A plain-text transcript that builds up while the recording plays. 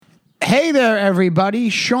Hey there, everybody.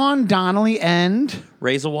 Sean Donnelly and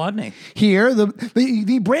Ray Zawadney here,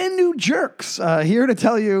 the brand new jerks, here to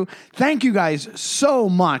tell you thank you guys so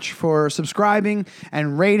much for subscribing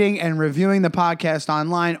and rating and reviewing the podcast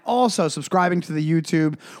online. Also, subscribing to the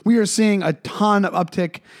YouTube. We are seeing a ton of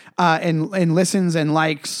uptick in listens and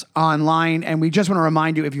likes online. And we just want to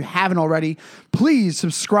remind you, if you haven't already, please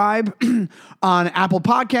subscribe on Apple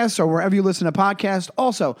Podcasts or wherever you listen to podcasts.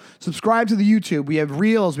 Also, subscribe to the YouTube. We have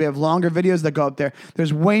reels. We have longer videos that go up there.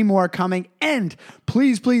 There's way more coming. And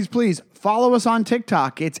please, please, please follow us on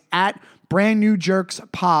TikTok. It's at Brand New Jerks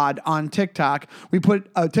Pod on TikTok. We put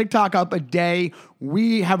a TikTok up a day.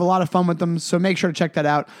 We have a lot of fun with them, so make sure to check that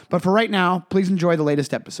out. But for right now, please enjoy the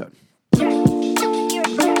latest episode.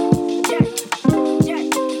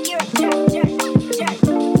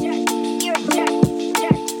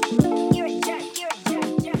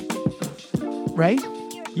 Ray?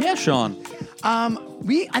 Yeah, Sean.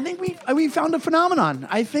 I think we found a phenomenon.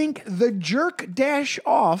 I think the jerk dash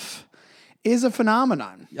off is a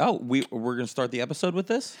phenomenon. Oh, we're going to start the episode with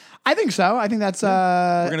this? I think so. I think that's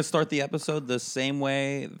We're going to start the episode the same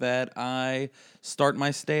way that I start my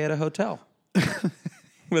stay at a hotel.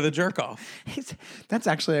 With a jerk off. That's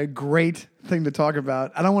actually a great thing to talk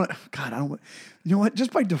about. I don't want. You know what?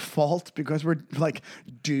 Just by default, because we're like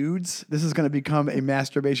dudes, this is going to become a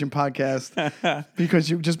masturbation podcast. Because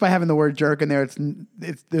just by having the word jerk in there, it's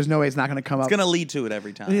there's no way it's not going to come up. It's going to lead to it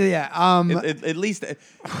every time. Yeah. At least,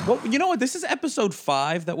 well, you know what? This is episode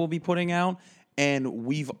 5 that we'll be putting out, and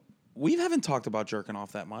we haven't talked about jerking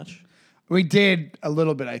off that much. We did a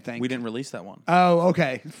little bit, I think. We didn't release that one. Oh,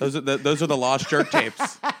 okay. Those are the lost jerk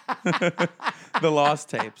tapes. The lost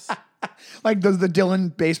tapes. Like those the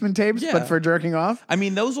Dylan basement tapes, Yeah. but for jerking off. I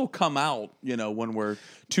mean, those will come out, when we're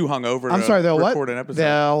too hungover to I'm sorry, they'll record what? an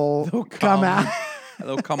episode. They'll come out.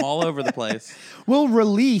 They'll come all over the place. We'll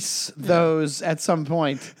release those at some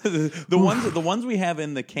point. The ones we have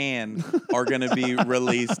in the can are going to be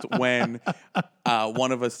released when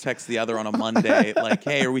one of us texts the other on a Monday, like,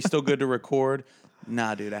 "Hey, are we still good to record?"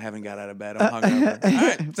 Nah, dude, I haven't got out of bed. I'm hungover. All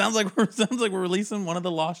right, sounds like we're releasing one of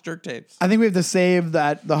the lost jerk tapes. I think we have to save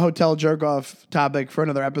the hotel jerk off topic for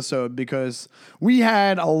another episode because we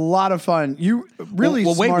had a lot of fun. You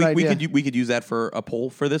really smart idea. We could use that for a poll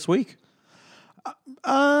for this week.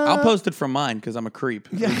 I'll post it from mine because I'm a creep.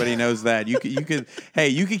 Everybody knows that. You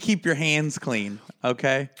could keep your hands clean,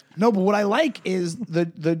 okay? No, but what I like is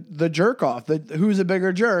the jerk off. Who's a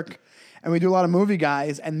bigger jerk? And we do a lot of movie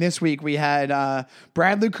guys. And this week we had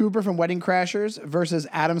Bradley Cooper from Wedding Crashers versus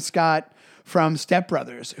Adam Scott from Step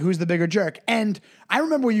Brothers. Who's the bigger jerk? And I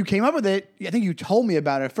remember when you came up with it, I think you told me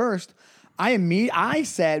about it first. I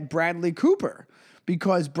said Bradley Cooper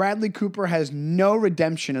because Bradley Cooper has no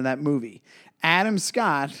redemption in that movie. Adam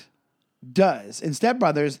Scott does. In Step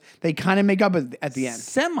Brothers, they kind of make up at the end.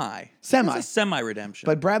 Semi. It's a semi-redemption.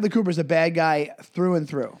 But Bradley Cooper's a bad guy through and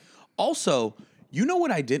through. Also, you know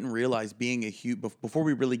what I didn't realize before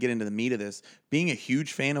we really get into the meat of this, being a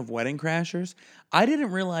huge fan of Wedding Crashers, I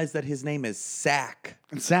didn't realize that his name is Sack.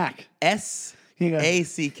 Sack.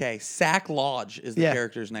 S-A-C-K. Sack Lodge is the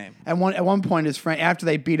character's name. At one point, his friend, after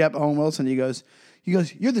they beat up Owen Wilson, he goes,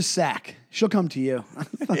 "You're the Sack. She'll come to you."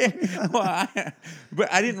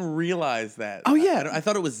 But I didn't realize that. Oh, yeah. I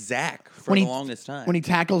thought it was Zach for the longest time. When he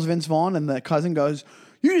tackles Vince Vaughn and the cousin goes,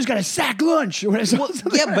 "You just got to sack lunch." Well,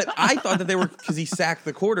 yeah, but I thought that they were because he sacked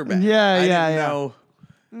the quarterback. I didn't know.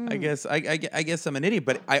 I guess I'm an idiot,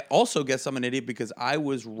 but I also guess I'm an idiot because I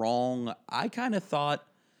was wrong. I kind of thought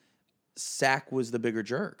Sack was the bigger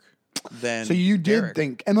jerk than. So you did Derek.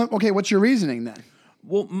 think, and okay, what's your reasoning then?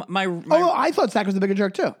 Well, my I thought Sack was the bigger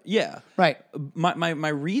jerk too. Yeah, right. My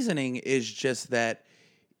reasoning is just that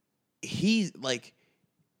he's like.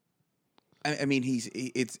 I mean,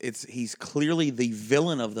 he's clearly the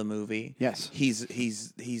villain of the movie. Yes, he's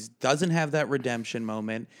doesn't have that redemption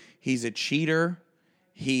moment. He's a cheater.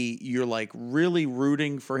 You're like really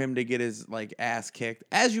rooting for him to get his like ass kicked,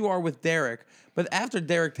 as you are with Derek. But after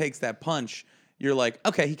Derek takes that punch, you're like,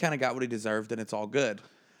 okay, he kind of got what he deserved, and it's all good.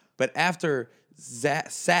 But after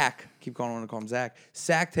Sack, keep going on to call him Zach,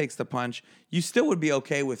 Sack takes the punch, you still would be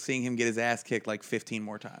okay with seeing him get his ass kicked like 15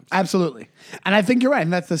 more times. Absolutely. And I think you're right.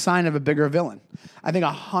 And that's the sign of a bigger villain. I think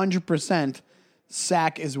 100%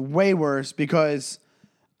 Sack is way worse because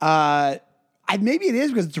maybe it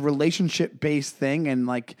is because it's a relationship-based thing and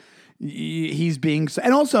like he's being...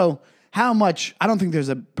 And also, how much... I don't think there's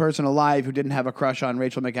a person alive who didn't have a crush on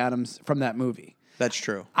Rachel McAdams from that movie. That's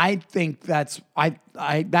true. I think that's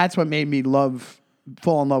what made me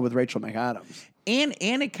fall in love with Rachel McAdams. And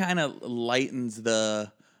it kind of lightens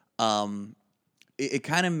the it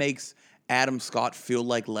kind of makes Adam Scott feel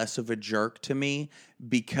like less of a jerk to me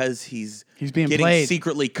because he's being getting played.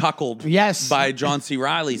 secretly cuckolded Yes. by John C.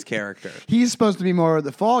 Reilly's character. He's supposed to be more of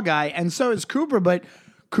the fall guy, and so is Cooper. But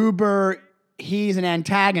Cooper, he's an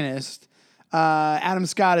antagonist. Adam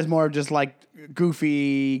Scott is more of just like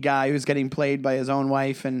goofy guy who's getting played by his own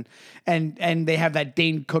wife, and they have that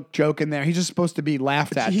Dane Cook joke in there. He's just supposed to be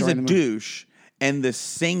laughed at. He's a during the movie. douche, and the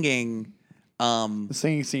singing. The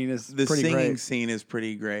singing scene is The pretty singing great. scene is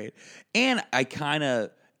pretty great. And I kind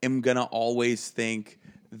of am going to always think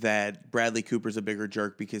that Bradley Cooper's a bigger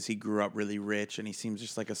jerk because he grew up really rich and he seems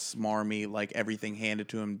just like a smarmy, like everything handed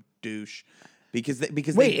to him douche.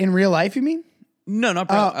 Wait, in real life, you mean? No, not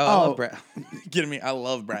Bradley. I love kidding me? I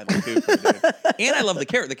love Bradley Cooper, dude. And I love the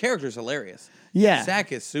character. The character's hilarious. Yeah.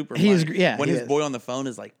 Zach is super He is- funny. yeah, When he his is. boy on the phone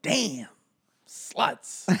is like, damn,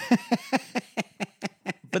 sluts.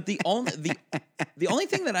 But the only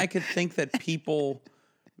thing that I could think that people,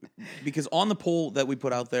 because on the poll that we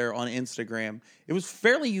put out there on Instagram, it was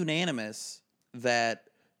fairly unanimous that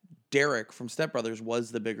Derek from Step Brothers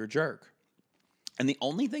was the bigger jerk. And the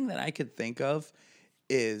only thing that I could think of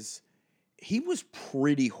is he was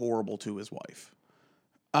pretty horrible to his wife.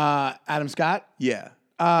 Adam Scott? Yeah.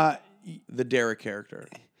 The Derek character.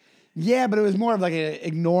 Yeah, but it was more of like an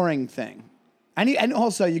ignoring thing. And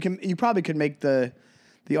also you probably could make the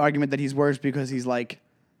argument that he's worse because he's like,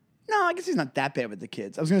 no, I guess he's not that bad with the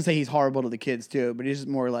kids. I was gonna say he's horrible to the kids too, but he's just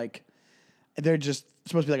more like they're just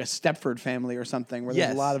supposed to be like a Stepford family or something where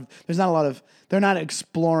Yes. they're not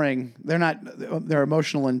exploring their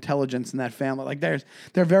emotional intelligence in that family. Like they're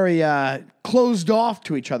very closed off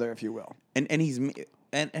to each other, if you will. And he's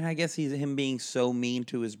and I guess he's him being so mean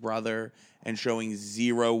to his brother and showing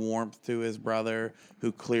zero warmth to his brother,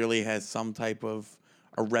 who clearly has some type of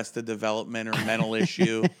arrested development or mental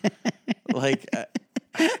issue. Like,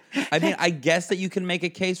 I mean, I guess that you can make a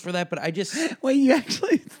case for that, but I just Wait, you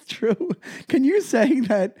actually, it's true. Can you say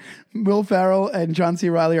that Will Ferrell and John C.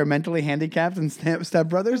 Reilly are mentally handicapped in Step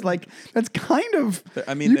Brothers? Like, that's kind of,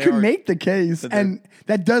 I mean, you they can are- make the case. And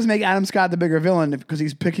that does make Adam Scott the bigger villain because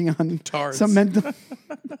he's picking on Tards. some mental.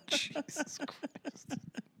 Jesus Christ.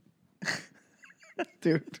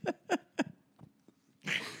 Dude.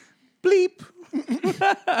 bleep.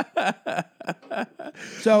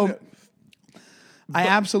 So,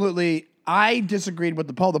 I disagreed with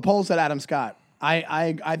the poll. The poll said Adam Scott.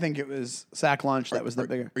 I think it was Sack Lunch that was the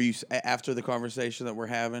bigger. Are you after the conversation that we're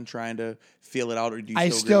having, trying to feel it out, or do you? I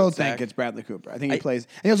agree still with think Zach? it's Bradley Cooper. I think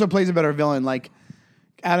he also plays a better villain. Like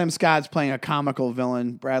Adam Scott's playing a comical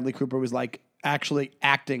villain. Bradley Cooper was like actually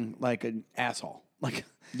acting like an asshole. Like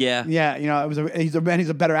Yeah. yeah, you know, he's a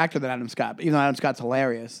better actor than Adam Scott. Even though Adam Scott's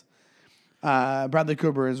hilarious, Bradley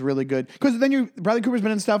Cooper is really good because Bradley Cooper's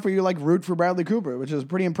been in stuff where you like root for Bradley Cooper, which is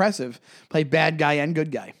pretty impressive. Play bad guy and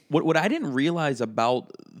good guy. What I didn't realize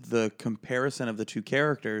about the comparison of the two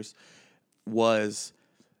characters was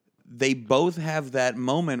they both have that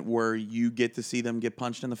moment where you get to see them get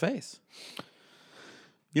punched in the face.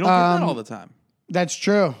 You don't get that all the time. That's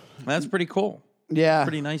true. That's pretty cool. Yeah.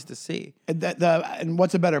 Pretty nice to see. And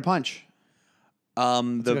what's a better punch? That's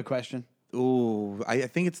a good question. Ooh, I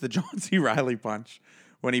think it's the John C. Reilly punch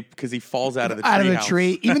because he falls out of the Out of the treehouse.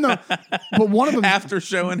 tree, even though, but one of them After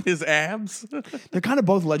showing his abs. they're kind of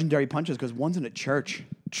both legendary punches because one's in a church.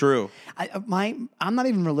 True. I'm not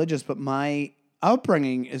even religious, but my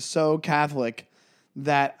upbringing is so Catholic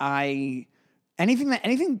that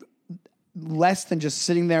anything less than just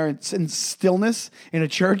sitting there in stillness in a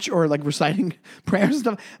church or like reciting prayers and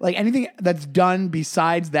stuff, like anything that's done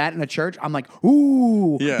besides that in a church, I'm like,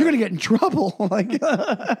 ooh, Yeah. you're gonna get in trouble. Like,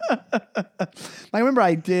 I remember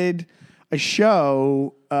I did a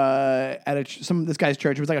show at this guy's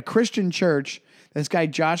church. It was like a Christian church. This guy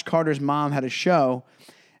Josh Carter's mom had a show.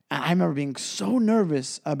 I remember being so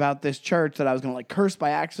nervous about this church that I was going to like curse by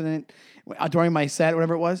accident during my set,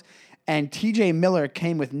 whatever it was. And TJ Miller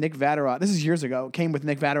came with Nick Vatterott. This is years ago. Came with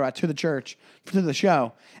Nick Vatterott to the church, to the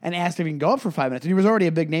show, and asked if he can go up for 5 minutes. And he was already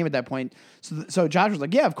a big name at that point. So Josh was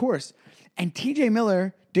like, yeah, of course. And TJ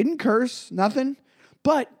Miller didn't curse, nothing,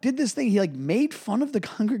 but did this thing. He like made fun of the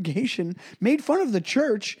congregation, made fun of the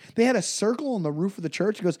church. They had a circle on the roof of the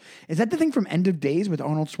church. He goes, is that the thing from End of Days with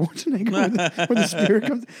Arnold Schwarzenegger where the spirit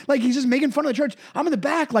comes? Like he's just making fun of the church. I'm in the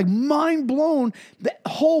back, like mind blown. The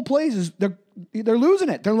whole place is, they're losing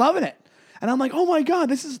it. They're loving it. And I'm like, oh my God,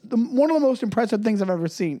 this is one of the most impressive things I've ever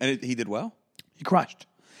seen. And he did well. He crushed.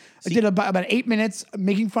 I did about 8 minutes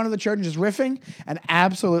making fun of the church and just riffing and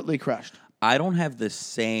absolutely crushed. I don't have the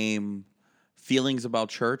same feelings about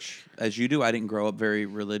church as you do. I didn't grow up very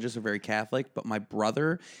religious or very Catholic, but my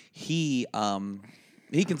brother, he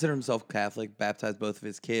considered himself Catholic, baptized both of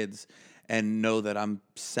his kids, and know that I'm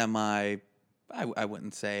I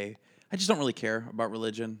wouldn't say, I just don't really care about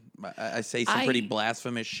religion. I say some pretty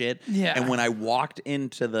blasphemous shit. Yeah. And when I walked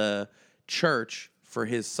into the church for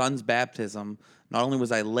his son's baptism, not only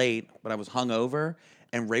was I late, but I was hungover.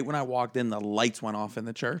 And right when I walked in, the lights went off in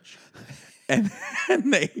the church. And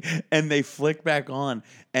they flicked back on,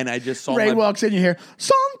 and I just saw Ray walks in, you hear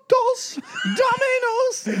Santos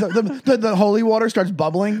Dominos. The holy water starts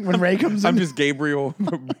bubbling when Ray comes in. I'm just Gabriel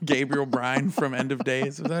Bryan from End of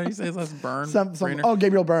Days. Is that how you say his last Byrne?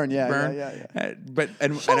 Gabriel Byrne. Yeah, Byrne. yeah. But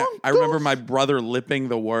I remember my brother lipping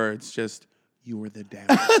the words, just, "You were the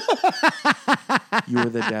devil. You were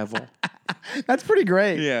the devil." That's pretty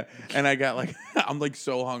great. Yeah, and I got I'm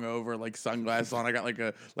so hungover, sunglasses on. I got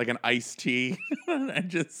an iced tea, and I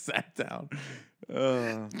just sat down.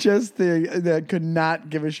 Just the could not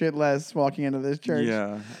give a shit less walking into this church.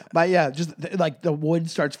 Yeah, but yeah, just the wood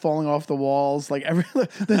starts falling off the walls, the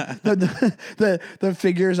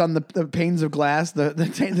figures on the panes of glass,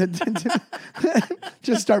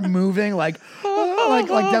 just start moving like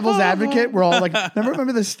Devil's Advocate. We're all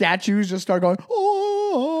remember the statues just start going,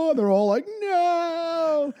 oh, they're all like,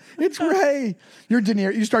 no, it's Ray. You're De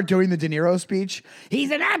Niro. You start doing the De Niro speech.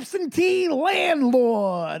 He's an absentee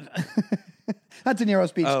landlord. Not De Niro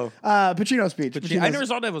speech. Oh. Pacino speech. I never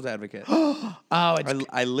saw Devil's Advocate.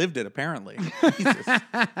 I lived it, apparently. Jesus.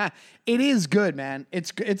 It is good, man.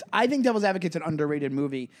 It's. I think Devil's Advocate's an underrated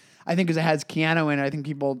movie. I think because it has Keanu in it. I think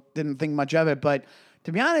people didn't think much of it. But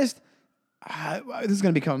to be honest, this is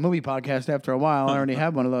going to become a movie podcast after a while. I already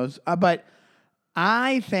have one of those. But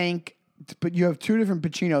I think, but you have two different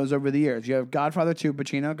Pacinos over the years. You have Godfather 2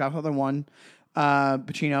 Pacino, Godfather 1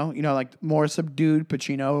 Pacino, more subdued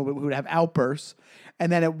Pacino who would have outbursts.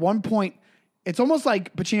 And then at one point, it's almost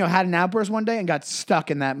like Pacino had an outburst one day and got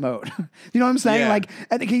stuck in that mode. You know what I'm saying? Yeah.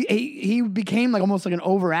 I think he became almost like an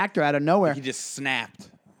overactor out of nowhere. He just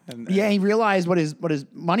snapped. Yeah, he realized what his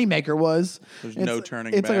moneymaker was. There's no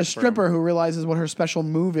turning back. It's like a stripper who realizes what her special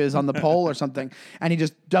move is on the pole or something. And he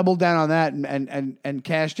just doubled down on that and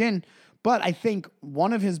cashed in. But I think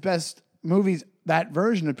one of his best movies, that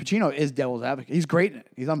version of Pacino, is Devil's Advocate. He's great in it.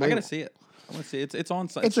 He's unbelievable. I gotta see it. I want to see it. It's on.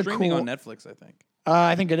 It's streaming on Netflix, I think.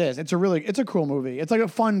 I think it is. It's a cool movie. It's like a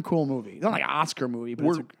fun, cool movie. It's not like an Oscar movie,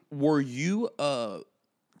 but were you a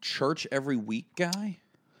church every week guy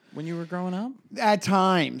when you were growing up? At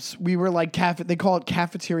times, we were like they call it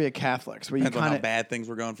cafeteria Catholics, where Depends on how bad things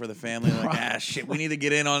were going for the family. Shit, we need to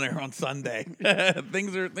get in on there on Sunday.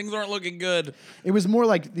 things aren't looking good. It was more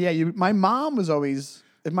like, my mom was always.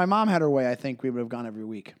 If my mom had her way, I think we would have gone every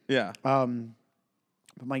week. Yeah. But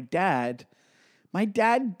my dad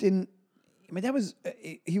didn't. My dad was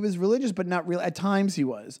he was religious, but not real. At times he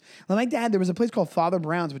was. Like my dad, there was a place called Father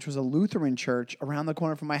Brown's, which was a Lutheran church around the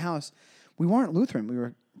corner from my house. We weren't Lutheran; we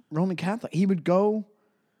were Roman Catholic. He would go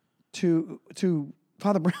to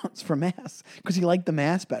Father Brown's for mass because he liked the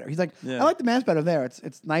mass better. He's like, I like the mass better there.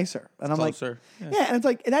 It's nicer. And I'm closer. Like, yeah. And it's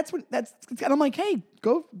like and I'm like, hey,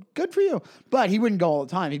 go, good for you. But he wouldn't go all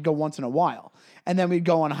the time. He'd go once in a while, and then we'd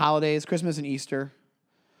go on holidays, Christmas and Easter.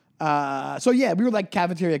 So yeah, we were like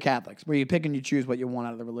cafeteria Catholics, where you pick and you choose what you want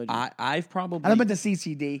out of the religion. I've probably. I went to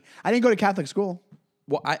CCD. I didn't go to Catholic school.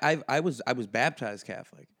 Well, I was baptized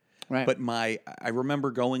Catholic, right? But I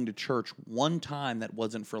remember going to church one time that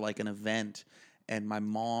wasn't for like an event, and my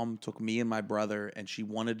mom took me and my brother, and she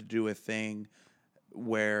wanted to do a thing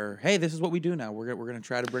where, hey, this is what we do now. We're going to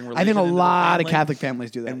try to bring religion. I think a into lot the of Catholic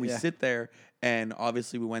families do that, and we sit there. And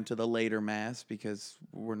obviously, we went to the later mass because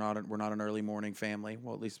we're not an early morning family.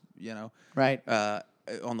 Well, at least right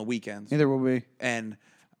on the weekends. Neither will we. And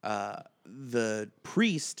the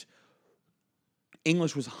priest,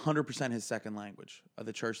 English was 100% his second language of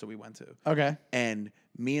the church that we went to. Okay. And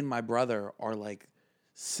me and my brother are like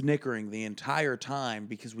snickering the entire time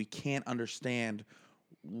because we can't understand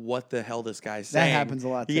what the hell this guy's saying. That happens a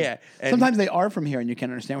lot too. Yeah. Sometimes they are from here and you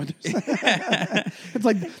can't understand what they're saying. It's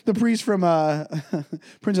like the priest from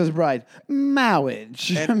Princess Bride.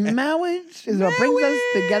 Marriage. Marriage is what brings us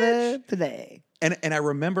together today. And I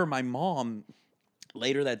remember my mom,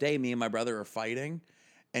 later that day, me and my brother are fighting.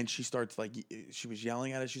 And she starts she was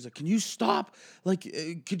yelling at us. She's like, "Can you stop?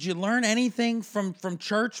 Could you learn anything from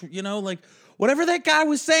church? Whatever that guy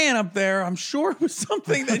was saying up there, I'm sure it was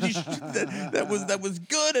something that you that was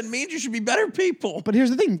good and means you should be better people." But here's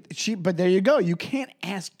the thing, but there you go. You can't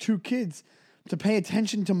ask two kids to pay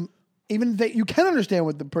attention to even if you can understand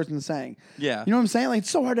what the person's saying. Yeah, you know what I'm saying? It's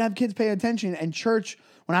so hard to have kids pay attention. And church,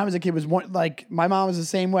 when I was a kid, was my mom was the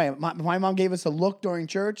same way. My mom gave us a look during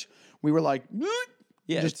church. We were like.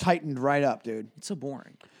 Yeah, just tightened right up, dude. It's so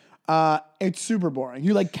boring. It's super boring.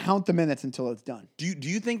 You like count the minutes until it's done. Do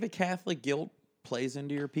you think the Catholic guilt plays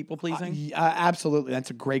into your people pleasing? Absolutely. That's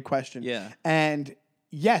a great question. Yeah. And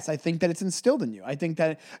yes, I think that it's instilled in you. I think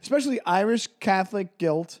that especially Irish Catholic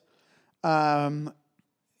guilt.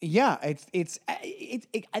 Yeah,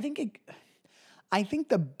 I think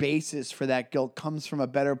the basis for that guilt comes from a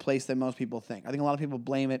better place than most people think. I think a lot of people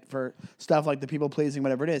blame it for stuff like the people pleasing,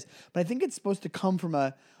 whatever it is. But I think it's supposed to come from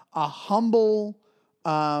a humble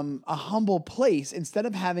place instead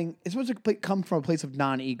of having. It's supposed to come from a place of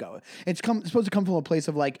non-ego. It's supposed to come from a place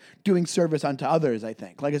of like doing service unto others. I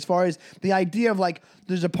think, like as far as the idea of like,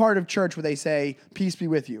 there's a part of church where they say "Peace be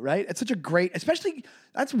with you," right? It's such a great, especially.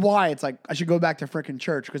 That's why it's like I should go back to frickin'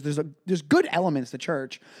 church because there's good elements to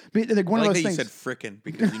church. But like one I of like those that things. you said frickin'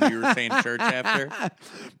 because you knew you were saying church after.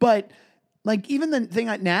 But like even the thing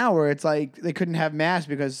now where it's like they couldn't have mass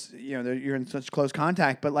because you're in such close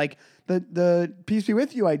contact. But like the peace be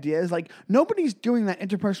with you idea is like nobody's doing that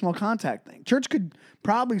interpersonal contact thing. Church could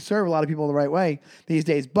probably serve a lot of people the right way these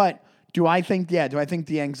days, but. Do I think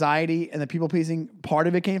the anxiety and the people pleasing part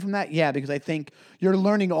of it came from that? Yeah, because I think you're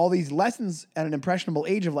learning all these lessons at an impressionable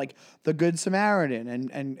age of like the Good Samaritan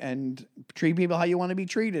and treat people how you want to be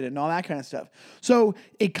treated and all that kind of stuff. So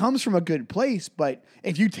it comes from a good place, but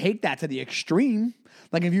if you take that to the extreme,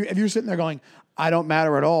 like if you're sitting there going, I don't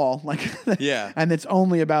matter at all, like yeah, and it's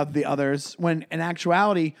only about the others, when in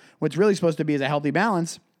actuality, what's really supposed to be is a healthy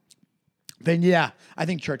balance, then yeah, I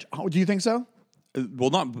think church. Do you think so?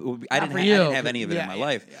 Well, I didn't have any of it in my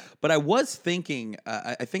life. Yeah. But I was thinking,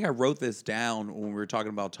 I think I wrote this down when we were talking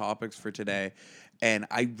about topics for today, and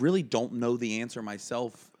I really don't know the answer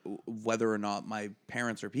myself, whether or not my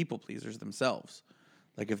parents are people pleasers themselves.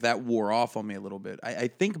 Like if that wore off on me a little bit. I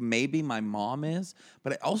think maybe my mom is,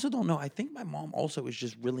 but I also don't know. I think my mom also is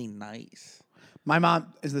just really nice. My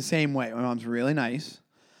mom is the same way. My mom's really nice.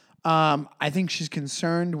 I think she's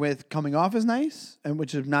concerned with coming off as nice, and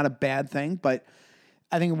which is not a bad thing, but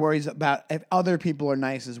I think worries about if other people are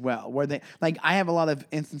nice as well. Where they like, I have a lot of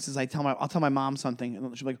instances. I'll tell my mom something,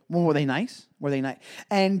 and she'll be like, "Well, were they nice? Were they nice?"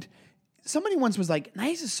 And somebody once was like,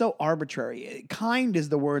 "Nice is so arbitrary. Kind is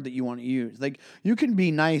the word that you want to use. Like, you can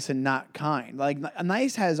be nice and not kind. Like,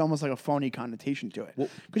 nice has almost like a phony connotation to it.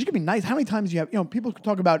 Because you can be nice. How many times do you have? People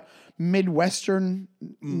talk about Midwestern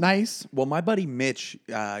nice. Well, my buddy Mitch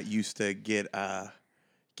used to get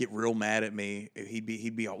real mad at me. We'd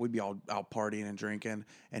be all out partying and drinking,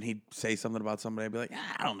 and he'd say something about somebody. I'd be like,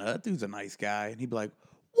 I don't know, that dude's a nice guy, and he'd be like,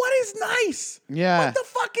 what is nice? Yeah. What the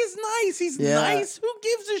fuck is nice? He's nice. Who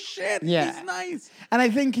gives a shit? Yeah. He's nice. And I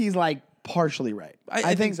think he's like partially right.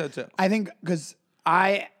 I think so too. I think because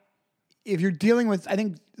if you're dealing with, I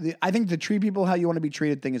think the treat people how you want to be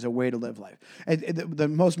treated thing is a way to live life. The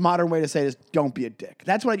most modern way to say it is don't be a dick.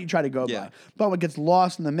 That's what you try to go by. But what gets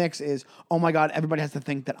lost in the mix is, oh my God, everybody has to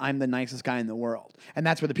think that I'm the nicest guy in the world. And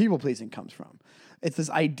that's where the people pleasing comes from. It's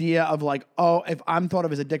this idea of like, oh, if I'm thought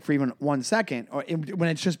of as a dick for even 1 second, or when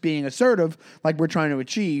it's just being assertive, like we're trying to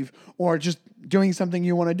achieve, or just doing something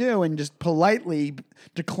you want to do and just politely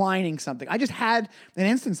declining something. I just had an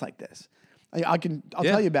instance like this. I'll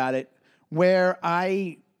tell you about it, where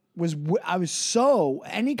I was so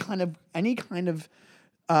any kind of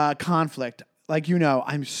conflict. Like,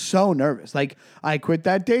 I'm so nervous. Like, I quit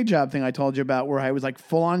that day job thing I told you about where I was like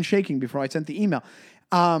full on shaking before I sent the email.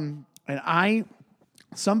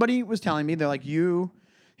 Somebody was telling me, they're like,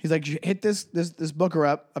 he's like, you hit this booker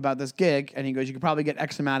up about this gig, and he goes, you could probably get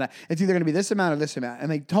X amount of, it's either going to be this amount or this amount.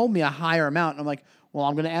 And they told me a higher amount, and I'm like, well,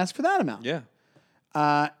 I'm going to ask for that amount. Yeah.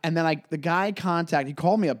 And then the guy he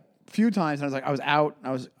called me a few times, and I was like, I was out,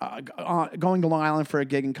 I was going to Long Island for a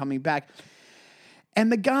gig and coming back.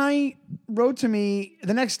 And the guy wrote to me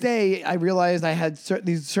the next day. I realized I had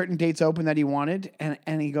these certain dates open that he wanted,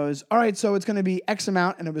 and he goes, all right, so it's going to be X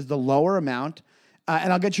amount, and it was the lower amount,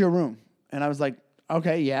 and I'll get you a room. And I was like,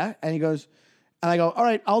 okay, yeah. And he goes, and I go, all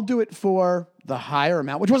right, I'll do it for the higher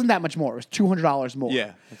amount, which wasn't that much more. It was $200 more.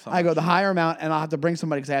 Yeah. I go, the higher amount, and I'll have to bring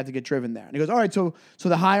somebody because I have to get driven there. And he goes, all right, so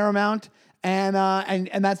the higher amount, and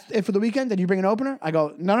that's it for the weekend. Then you bring an opener. I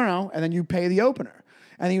go, no, and then you pay the opener.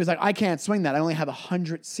 And he was like, I can't swing that. I only have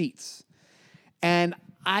 100 seats. And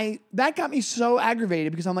that got me so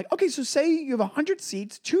aggravated because I'm like, okay, so say you have 100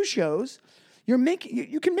 seats, 2 shows. You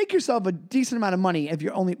can make yourself a decent amount of money if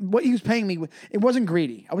you're only, what he was paying me, it wasn't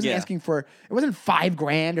greedy. I wasn't asking for, it wasn't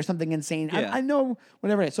 $5,000 or something insane. Yeah. I know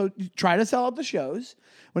whatever it is. So you try to sell out the shows,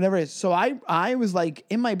 whatever it is. So I was like,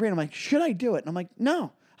 in my brain, I'm like, should I do it? And I'm like,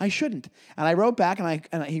 no, I shouldn't. And I wrote back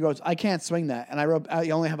and he goes, I can't swing that. And I wrote,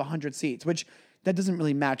 you only have 100 seats, which that doesn't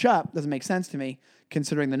really match up. Doesn't make sense to me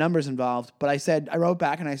considering the numbers involved. But I wrote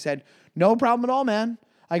back and I said, no problem at all, man.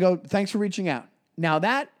 I go, thanks for reaching out. Now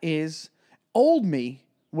that is old me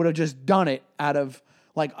would have just done it out of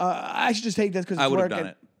like, I should just take this because it's I would have work. done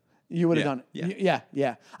it. You would have Yeah, done it. yeah.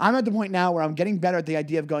 Yeah. I'm at the point now where I'm getting better at the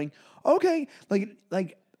idea of going, okay,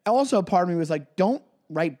 like also part of me was like, don't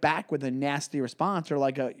write back with a nasty response or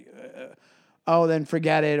like oh, then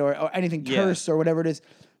forget it or anything terse or whatever it is.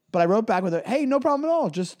 But I wrote back with hey, no problem at all.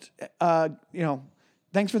 Just,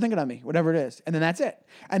 thanks for thinking of me, whatever it is. And then that's it.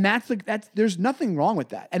 And there's nothing wrong with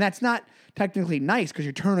that. And that's not technically nice because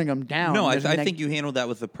you're turning them down. No, I think you handled that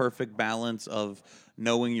with the perfect balance of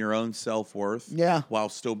knowing your own self-worth while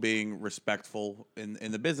still being respectful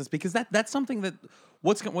in the business. Because that's something that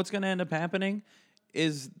what's going to end up happening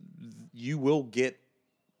is you will get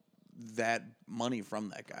that money from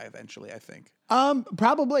that guy eventually, I think.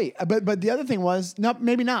 Probably. But the other thing was, no,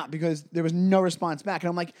 maybe not, because there was no response back. And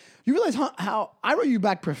I'm like, you realize how I wrote you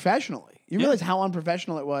back professionally. You realize how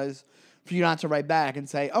unprofessional it was for you not to write back and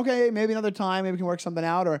say, okay, maybe another time, maybe we can work something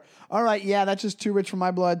out, or all right, yeah, that's just too rich for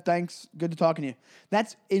my blood. Thanks. Good to talking to you.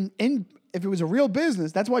 That's if it was a real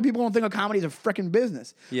business, that's why people don't think a comedy is a freaking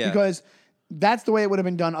business. Yeah. Because that's the way it would have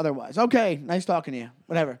been done otherwise. Okay, nice talking to you.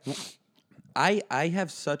 Whatever. I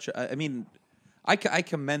have such I mean, I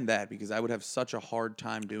commend that because I would have such a hard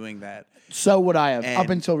time doing that. So would I have, up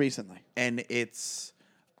until recently. And it's,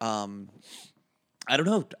 I don't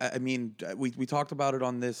know. I mean, we talked about it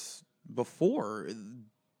on this before.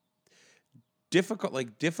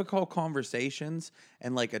 Difficult conversations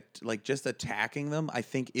and just attacking them, I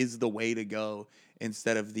think is the way to go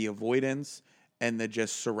instead of the avoidance and the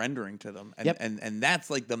just surrendering to them. And that's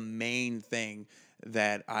like the main thing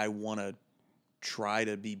that I want to try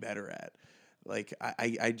to be better at. Like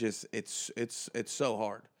I just it's so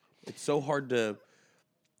hard. It's so hard to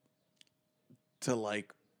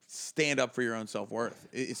like stand up for your own self-worth,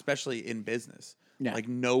 especially in business. Yeah. Like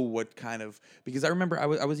know what kind of, because I remember I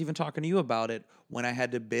was even talking to you about it when I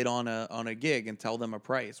had to bid on a gig and tell them a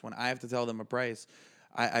price. When I have to tell them a price,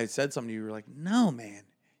 I said something to you were like, "No, man.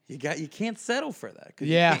 You can't settle for that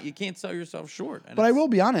because you can't sell yourself short." And but I will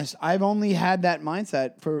be honest, I've only had that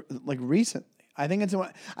mindset for like recently. I think it's a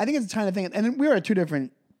kind of thing, and we're at two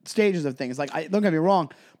different stages of things. Like, don't get me wrong,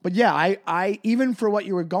 but yeah, I even for what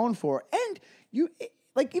you were going for, and you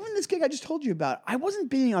like even this gig I just told you about, I wasn't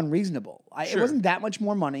being unreasonable. It wasn't that much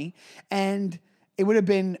more money, and it would have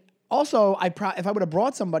been also. If I would have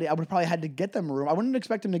brought somebody, I would have probably had to get them a room. I wouldn't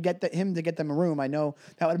expect him to get them a room. I know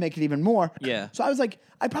that would make it even more. Yeah. So I was like,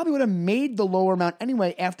 I probably would have made the lower amount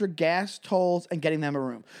anyway after gas, tolls, and getting them a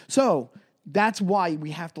room. So that's why we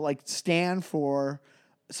have to like stand for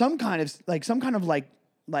some kind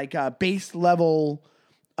of base level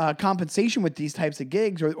compensation with these types of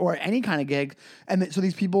gigs or any kind of gig, and so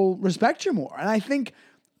these people respect you more. And I think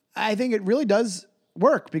it really does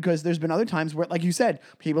work because there's been other times where, like you said,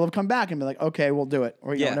 people have come back and be like, okay, we'll do it,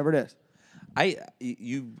 or whatever it is.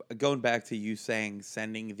 You going back to you saying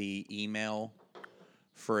sending the email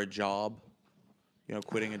for a job.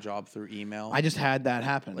 Quitting a job through email. I just had that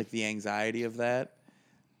happen. Like the anxiety of that.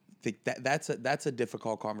 That's a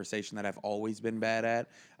difficult conversation that I've always been bad at.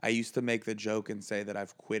 I used to make the joke and say that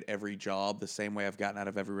I've quit every job the same way I've gotten out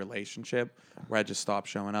of every relationship, where I just stop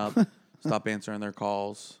showing up, stop answering their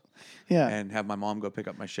calls, and have my mom go pick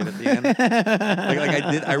up my shit at the end. like I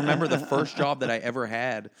did. I remember the first job that I ever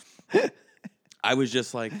had. I was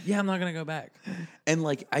just like, yeah, I'm not gonna go back. And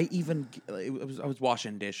like, I was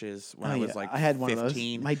washing dishes when I was like, I had 15. One of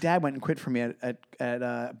those. My dad went and quit for me at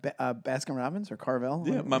Baskin Robbins or Carvel.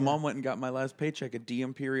 Yeah, my mom went and got my last paycheck at D.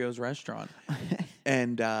 Imperio's restaurant,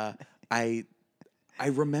 and I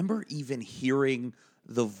remember even hearing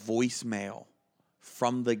the voicemail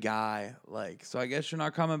from the guy, like, so I guess you're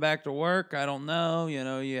not coming back to work. I don't know.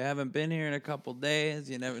 You haven't been here in a couple days.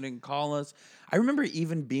 You never didn't call us. I remember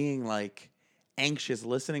even being like anxious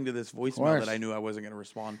listening to this voicemail that I knew I wasn't going to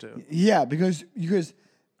respond to. Yeah, because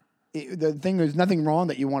the thing, there's nothing wrong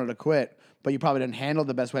that you wanted to quit, but you probably didn't handle it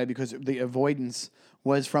the best way because the avoidance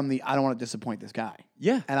was from I don't want to disappoint this guy.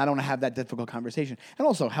 Yeah. And I don't want to have that difficult conversation. And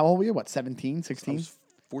also, how old were you? What, 17, 16? I was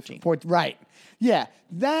 14. Right. Yeah.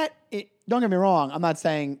 Don't get me wrong. I'm not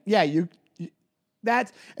saying, but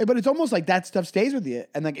it's almost like that stuff stays with you.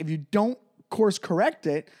 And like, if you don't course correct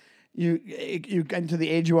it, you get to the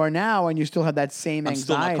age you are now, and you still have that same anxiety. I'm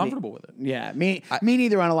still not comfortable with it. Yeah, me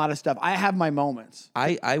neither on a lot of stuff. I have my moments.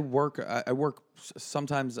 I work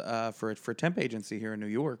sometimes for a temp agency here in New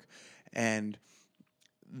York, and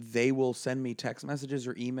they will send me text messages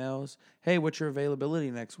or emails. Hey, what's your availability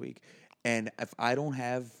next week? And if I don't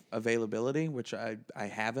have availability, which I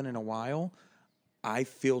haven't in a while, I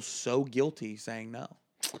feel so guilty saying no.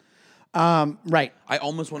 Right. I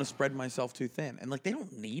almost want to spread myself too thin. And like they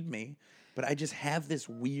don't need me, but I just have this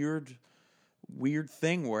weird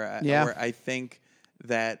thing where I think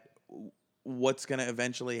that what's going to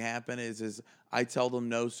eventually happen is I tell them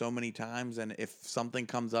no so many times, and if something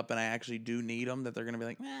comes up and I actually do need them, that they're going to be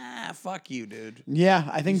like, fuck you, dude. Yeah,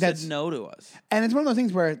 I think You that's said no to us. And it's one of those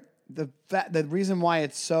things where the reason why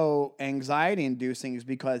it's so anxiety inducing is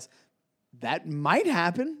because that might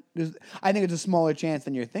happen. I think it's a smaller chance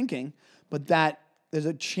than you're thinking, but that there's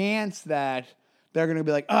a chance that they're going to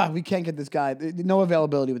be like, we can't get this guy. No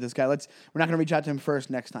availability with this guy. We're not going to reach out to him first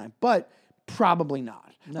next time. But probably not.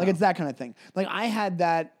 No. Like it's that kind of thing. Like I have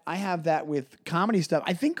that with comedy stuff.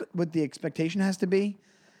 I think what the expectation has to be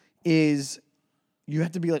is you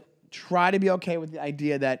have to be like, try to be okay with the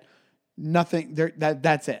idea that nothing there,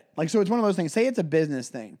 that's it. Like, so it's one of those things, say it's a business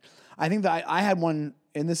thing. I think that I had one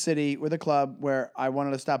in the city with a club where I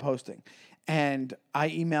wanted to stop hosting, and I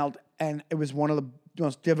emailed, and it was one of the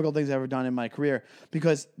most difficult things I've ever done in my career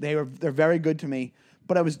because they're very good to me,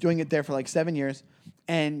 but I was doing it there for like 7 years,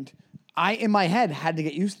 and I, in my head, had to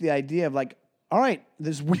get used to the idea of like, all right,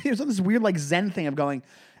 there's this weird like Zen thing of going,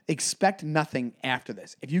 expect nothing after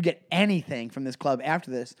this. If you get anything from this club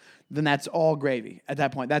after this, then that's all gravy at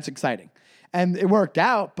that point. That's exciting. And it worked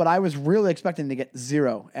out, but I was really expecting to get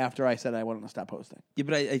zero after I said I wanted to stop hosting. Yeah,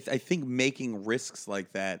 but I think making risks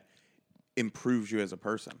like that improves you as a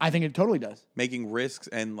person. I think it totally does. Making risks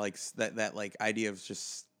and like that like idea of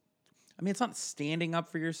just, I mean, it's not standing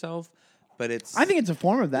up for yourself, but I think it's a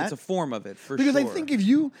form of that. It's a form of it, for because sure. Because I think if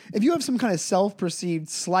you have some kind of self-perceived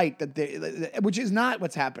slight which is not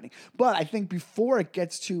what's happening, but I think before it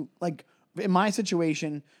gets to like in my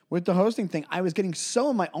situation with the hosting thing, I was getting so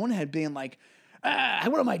in my own head being like,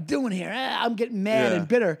 what am I doing here? I'm getting mad and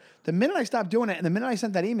bitter. The minute I stopped doing it and the minute I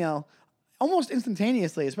sent that email, almost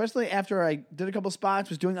instantaneously, especially after I did a couple spots,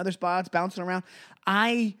 was doing other spots, bouncing around,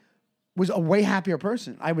 I was a way happier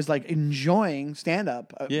person. I was like enjoying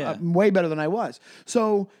stand-up way better than I was.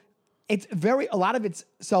 So it's a lot of it's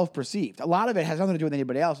self-perceived. A lot of it has nothing to do with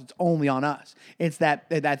anybody else. It's only on us. It's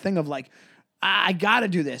that thing of like, I got to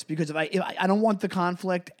do this because if I don't want the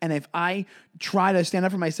conflict, and if I try to stand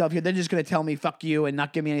up for myself here, they're just going to tell me fuck you and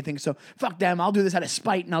not give me anything. So fuck them. I'll do this out of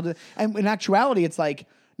spite, and in actuality, it's like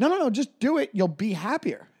no, just do it. You'll be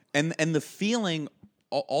happier. And the feeling.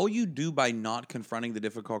 All you do by not confronting the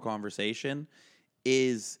difficult conversation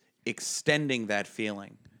is extending that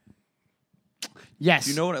feeling. Yes.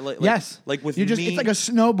 You know what? Like, yes. Like with it's like a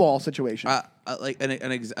snowball situation. Like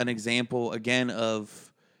an example again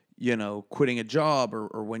of, quitting a job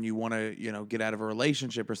or when you want to, get out of a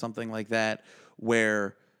relationship or something like that,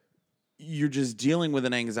 where you're just dealing with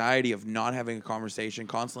an anxiety of not having a conversation,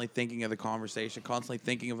 constantly thinking of the conversation, constantly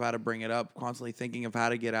thinking of how to bring it up, constantly thinking of how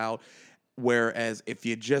to get out. Whereas if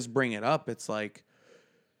you just bring it up, it's like,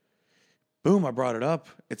 boom, I brought it up.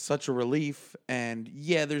 It's such a relief. And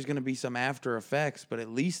yeah, there's going to be some after effects, but at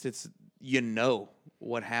least it's,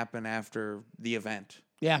 what happened after the event.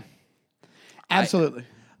 Yeah, absolutely.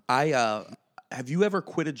 Have you ever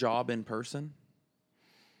quit a job in person?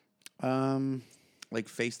 Like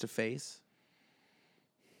face to face?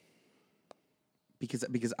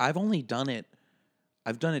 Because I've only done it.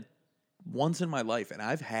 I've done it once in my life, and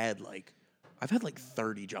I've had like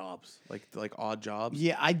 30 jobs, like odd jobs.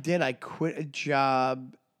 Yeah, I did. I quit a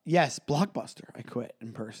job. Yes, Blockbuster. I quit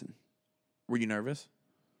in person. Were you nervous?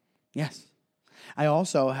 Yes. I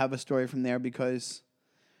also have a story from there because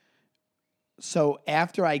so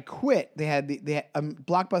after I quit, they had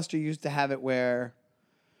Blockbuster used to have it where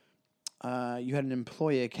you had an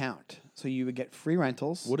employee account, so you would get free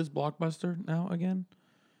rentals. What is Blockbuster now again?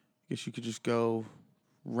 I guess you could just go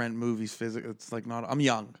rent movies physically. It's like not. I'm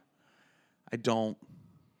young. I'm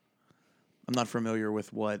not familiar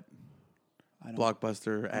with what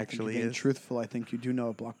Blockbuster actually is. Truthful, I think you do know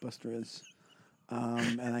what Blockbuster is,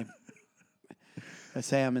 and I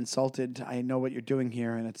say I'm insulted. I know what you're doing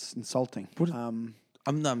here, and it's insulting. I'm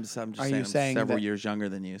just saying I'm several years younger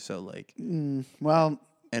than you, so like. Well.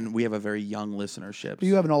 And we have a very young listenership. But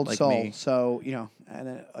you have an old like soul, me. so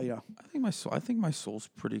I think my soul's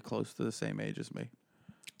pretty close to the same age as me.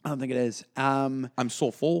 I don't think it is. I'm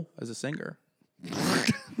soulful as a singer.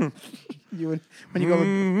 When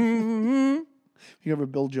you go over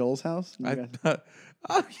Bill Joel's house?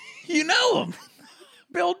 You know him.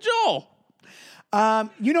 Bill Joel.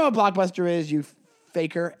 You know what Blockbuster is, you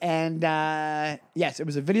faker. And yes, it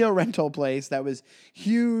was a video rental place that was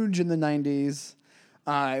huge in the 90s.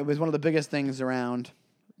 It was one of the biggest things around.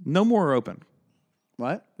 No more open.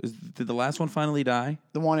 What? Did the last one finally die?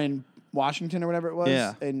 The one in Washington or whatever it was.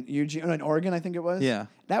 Yeah. In Eugene, in Oregon, I think it was. Yeah.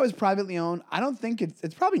 That was privately owned. I don't think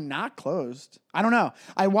it's probably not closed. I don't know.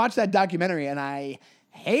 I watched that documentary and I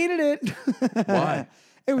hated it. Why?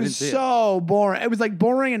 It was so boring. It was like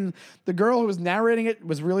boring, and the girl who was narrating it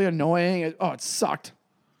was really annoying. It sucked.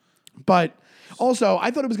 But also,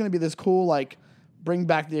 I thought it was going to be this cool, like, bring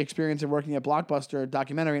back the experience of working at Blockbuster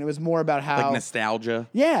documentary, and it was more about how Like nostalgia.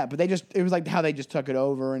 Yeah, but it was like how they just took it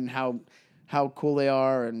over and how cool they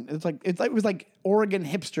are, and it was like Oregon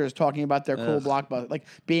hipsters talking about their cool Blockbuster, like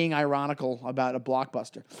being ironical about a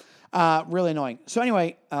Blockbuster. Really annoying. So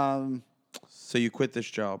anyway, So you quit this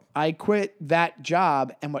job. I quit that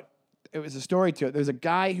job, and it was a story to it. There was a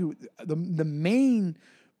guy who the main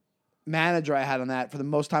manager I had on that for the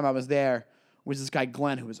most time I was there was this guy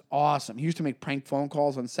Glenn, who was awesome. He used to make prank phone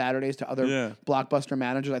calls on Saturdays to other Blockbuster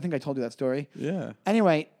managers. I think I told you that story. Yeah.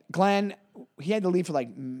 Anyway, Glenn, he had to leave for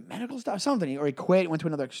like medical stuff, something, or he quit, went to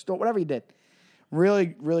another store, whatever he did.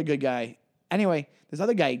 Really, really good guy. Anyway, this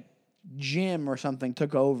other guy, Jim or something,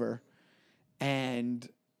 took over, and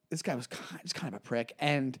this guy was just kind of a prick.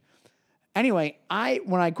 And anyway,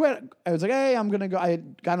 when I quit, I was like, hey, I'm gonna go. I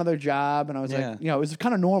got another job, and I was like, it was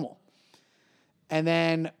kind of normal. And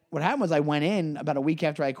then what happened was I went in about a week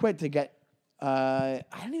after I quit to get. I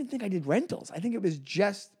don't even think I did rentals. I think it was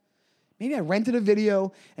just. Maybe I rented a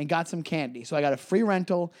video and got some candy. So I got a free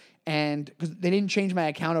rental, and because they didn't change my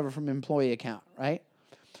account over from employee account, right?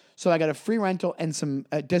 So I got a free rental and some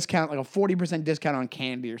discount, like a 40% discount on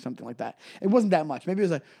candy or something like that. It wasn't that much. Maybe it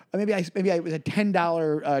was it was a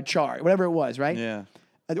 $10 charge, whatever it was, right? Yeah.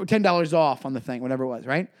 $10 off on the thing, whatever it was,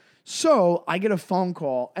 right? So I get a phone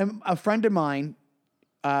call, and a friend of mine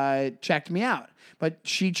checked me out, but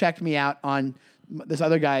she checked me out on this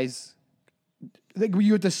other guy's.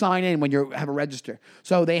 You have to sign in when you have a register.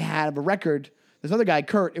 So they had a record. This other guy,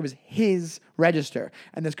 Kurt, it was his register.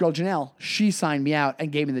 And this girl, Janelle, she signed me out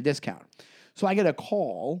and gave me the discount. So I get a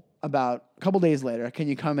call about a couple days later. Can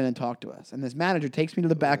you come in and talk to us? And this manager takes me to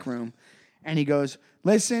the back room, and he goes,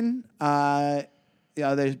 listen,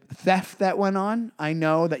 there's theft that went on. I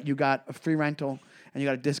know that you got a free rental and you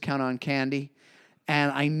got a discount on candy.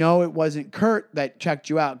 And I know it wasn't Kurt that checked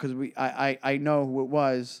you out because I know who it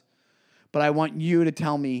was. But I want you to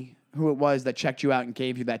tell me who it was that checked you out and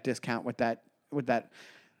gave you that discount with that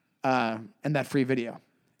and that free video.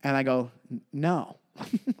 And I go, no.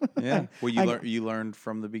 Yeah. Well, you learned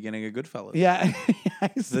from the beginning of Goodfellas. Yeah.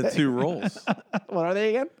 The two roles. What are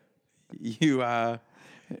they again?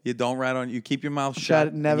 You don't rat on. You keep your mouth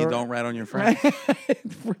shut. Never. And you don't rat on your friends.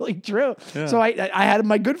 It's really true. Yeah. So I had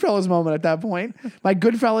my Goodfellas moment at that point, my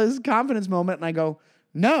Goodfellas confidence moment, and I go,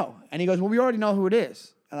 no. And he goes, well, we already know who it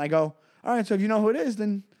is. And I go, all right, so if you know who it is,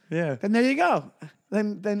 then there you go.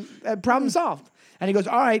 Then problem solved. And he goes,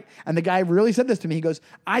 all right. And the guy really said this to me. He goes,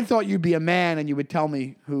 I thought you'd be a man and you would tell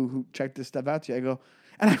me who checked this stuff out to you. I go,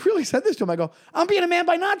 and I really said this to him. I go, I'm being a man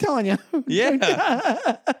by not telling you. Yeah.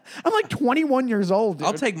 I'm like 21 years old, dude.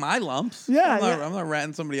 I'll take my lumps. Yeah. I'm not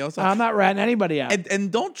ratting somebody else out. I'm not ratting anybody out.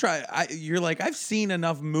 And don't try. You're like, I've seen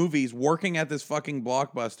enough movies working at this fucking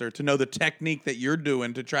Blockbuster to know the technique that you're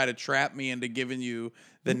doing to try to trap me into giving you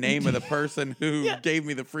the name of the person who gave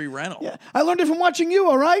me the free rental. Yeah. I learned it from watching you,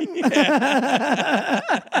 all right? We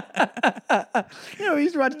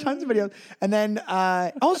used to watch tons of videos. And then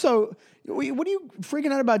also, what are you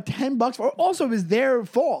freaking out about $10 for? Also, it was their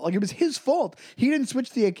fault. Like, it was his fault. He didn't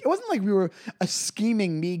switch it wasn't like we were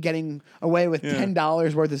scheming me getting away with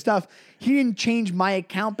 $10 worth of stuff. He didn't change my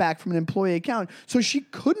account back from an employee account. So she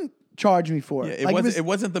couldn't charge me for it. It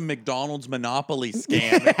wasn't the McDonald's Monopoly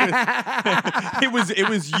scam. It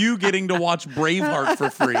was you getting to watch Braveheart for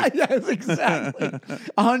free. Yes, exactly.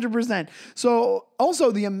 100%. So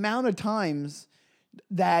also the amount of times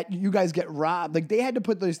that you guys get robbed, like they had to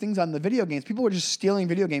put those things on the video games. People were just stealing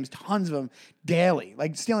video games, tons of them daily,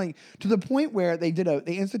 like stealing to the point where they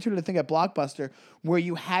instituted a thing at Blockbuster where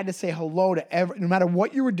you had to say hello to no matter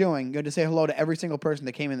what you were doing, you had to say hello to every single person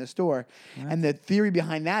that came in the store. Right. And the theory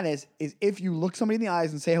behind that is if you look somebody in the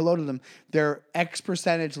eyes and say hello to them, they're X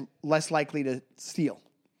percentage less likely to steal.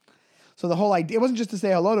 So the whole idea, it wasn't just to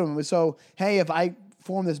say hello to them. It was so, hey, if I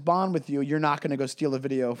form this bond with you, you're not going to go steal a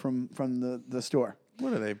video from the store.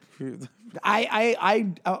 What are they?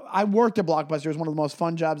 I worked at Blockbuster. It was one of the most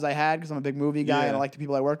fun jobs I had because I'm a big movie guy and I like the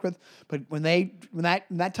people I work with. But when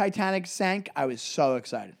that Titanic sank, I was so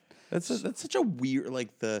excited. That's such a weird, like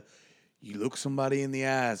you look somebody in the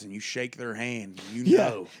eyes and you shake their hand. You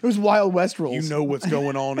know. It was Wild West rules. You know what's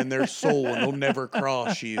going on in their soul and they'll never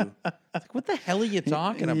cross you. Like, what the hell are you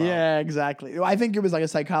talking about? Yeah, exactly. I think it was like a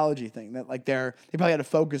psychology thing that like they probably had a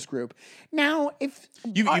focus group. Now, if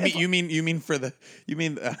You mean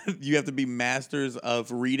you have to be masters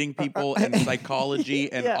of reading people and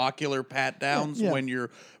psychology and Yeah. ocular pat downs Yeah. when you're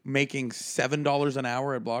making $7 an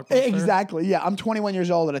hour at Blockbuster? Exactly. Yeah, I'm 21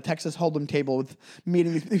 years old at a Texas Hold'em table with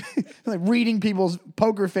meeting, like reading people's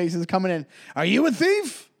poker faces coming in. Are you a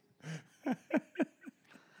thief?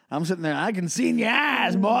 I'm sitting there. I can see in your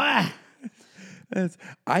eyes, boy.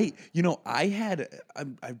 I'm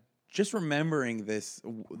just remembering this.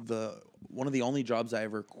 One of the only jobs I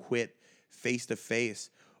ever quit face to face.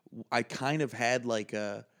 I kind of had like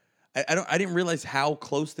I didn't realize how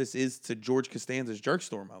close this is to George Costanza's Jerk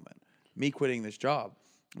Store moment. Me quitting this job.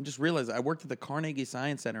 I just realized I worked at the Carnegie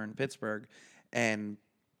Science Center in Pittsburgh, and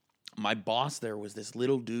my boss there was this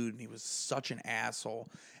little dude, and he was such an asshole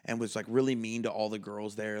and was like really mean to all the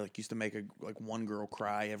girls there. Like used to make one girl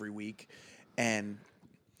cry every week, and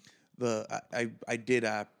I did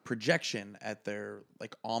a projection at their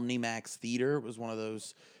like OmniMax theater. It was one of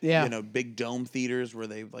those big dome theaters where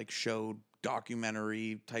they like showed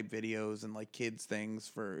documentary type videos and like kids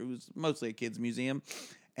things it was mostly a kids museum.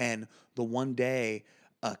 And the one day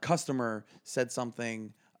a customer said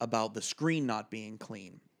something about the screen not being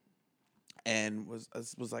clean and was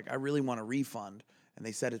like, I really want a refund. And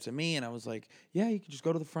they said it to me, and I was like, yeah, you can just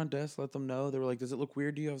go to the front desk, let them know. They were like, does it look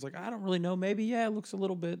weird to you? I was like, I don't really know. Maybe, yeah, it looks a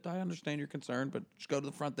little bit. I understand your concern, but just go to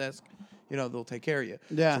the front desk. They'll take care of you.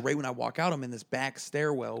 Yeah. So right when I walk out, I'm in this back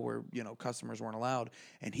stairwell where, customers weren't allowed.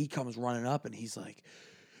 And he comes running up, and he's like,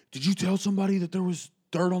 did you tell somebody that there was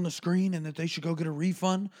dirt on the screen and that they should go get a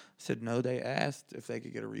refund? I said, no, they asked if they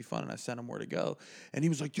could get a refund, and I sent them where to go. And he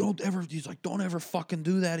was like, don't ever fucking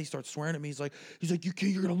do that. He starts swearing at me. He's like, you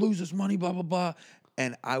can't, you're going to lose this money, blah, blah, blah.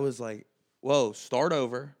 And I was like, whoa, start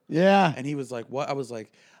over. Yeah. And he was like, what? I was like,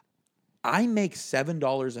 I make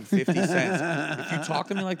 $7.50. If you talk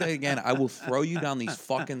to me like that again, I will throw you down these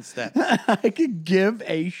fucking steps. I could give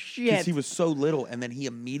a shit. Because he was so little. And then he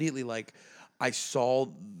immediately, like, I saw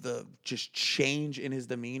the just change in his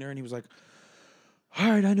demeanor. And he was like, all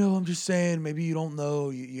right, I know. I'm just saying, maybe you don't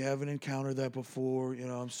know. You haven't encountered that before.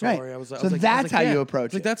 I'm sorry. Right. I was So like, that's how yeah. you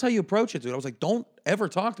approach it. Like, that's how you approach it, dude. I was like, don't ever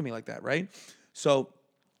talk to me like that, right? So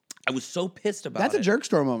I was so pissed about That's it. a jerk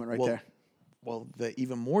store moment right there. Well, the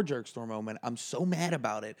even more jerk store moment, I'm so mad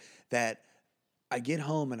about it that I get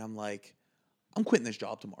home and I'm like, I'm quitting this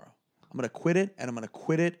job tomorrow. I'm going to quit it, and I'm going to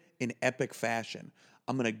quit it in epic fashion.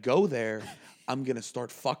 I'm going to go there. I'm going to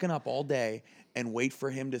start fucking up all day and wait for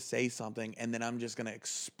him to say something, and then I'm just going to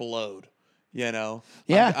explode, Yeah.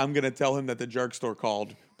 I'm going to tell him that the jerk store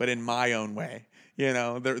called, but in my own way.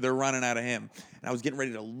 They're running out of him. And I was getting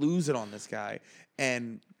ready to lose it on this guy.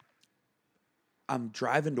 And I'm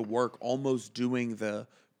driving to work almost doing the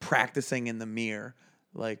practicing in the mirror.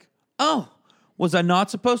 Like, oh, was I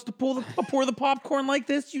not supposed to pour the popcorn like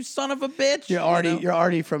this, you son of a bitch? You're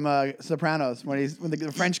Artie from Sopranos when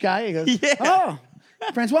the French guy, he goes, Yeah. oh,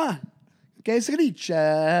 Francois, qu'est-ce que tu dis?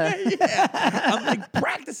 Yeah. I'm like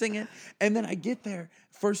practicing it. And then I get there.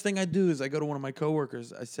 First thing I do is I go to one of my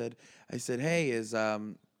coworkers. I said, hey, is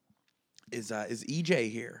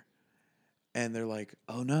EJ here? And they're like,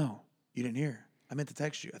 oh no, you didn't hear. I meant to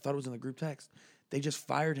text you. I thought it was in the group text. They just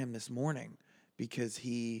fired him this morning because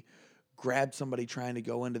he grabbed somebody trying to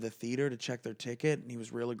go into the theater to check their ticket, and he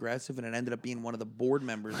was real aggressive, and it ended up being one of the board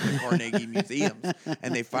members of the Carnegie Museums,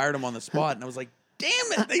 and they fired him on the spot. And I was like,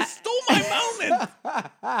 damn it, they stole my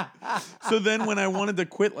moment. So then when I wanted to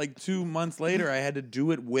quit like 2 months later, I had to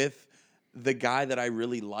do it with the guy that I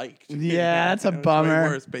really liked. Yeah, that's a It was way bummer.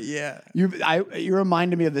 worse, but yeah. You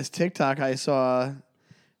reminded me of this TikTok I saw.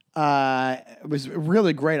 It was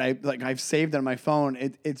really great. I've saved it on my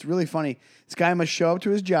phone. It's really funny. This guy must show up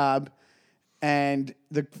to his job, and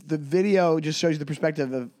the video just shows you the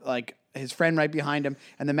perspective of like his friend right behind him,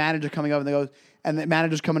 and the manager coming over, and the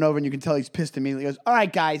manager's coming over, and you can tell he's pissed immediately. He goes, "All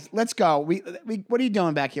right, guys, let's go. We what are you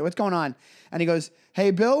doing back here? What's going on?" And he goes,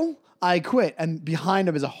 "Hey, Bill, I quit." And behind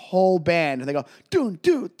him is a whole band, and they go, 1,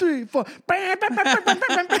 2, 3, 4,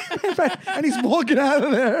 and he's walking out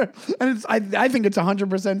of there. And I think it's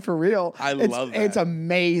 100% for real. I love that. It's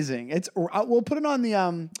amazing. We'll put it on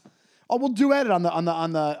the we'll duet it on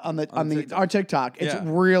our TikTok. It's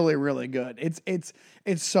really, really good.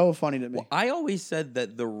 It's so funny to me. Well, I always said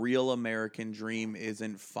that the real American dream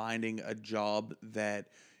isn't finding a job that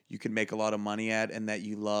you can make a lot of money at and that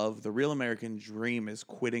you love. The real American dream is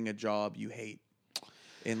quitting a job you hate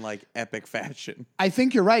in like epic fashion. I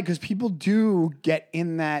think you're right, because people do get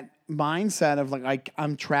in that mindset of like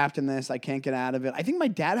I'm trapped in this, I can't get out of it. I think my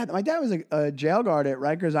dad was a jail guard at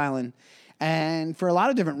Rikers Island, And for a lot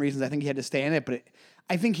of different reasons, I think he had to stay in it. But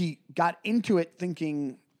I think he got into it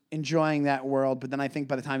thinking, enjoying that world. But then I think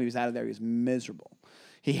by the time he was out of there, he was miserable.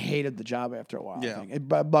 He hated the job after a while. Yeah. I think. It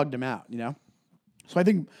bugged him out, So I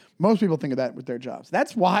think most people think of that with their jobs.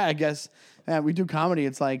 That's why I guess we do comedy.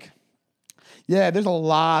 It's like, yeah, there's a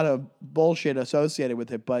lot of bullshit associated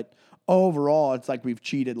with it. But overall, it's like we've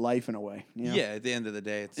cheated life in a way. Yeah, at the end of the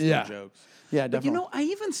day, it's still jokes. Yeah, But definitely. I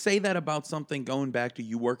even say that about something going back to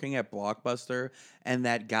you working at Blockbuster and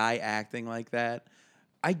that guy acting like that.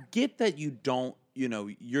 I get that you don't,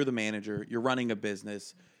 you're the manager, you're running a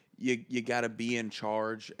business. You got to be in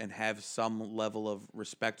charge and have some level of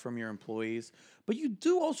respect from your employees. But you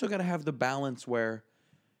do also got to have the balance where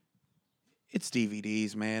it's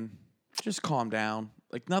DVDs, man. Just calm down.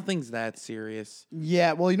 Like, nothing's that serious.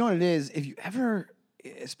 Yeah, well, you know what it is? If you ever,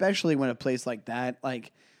 especially when a place like that,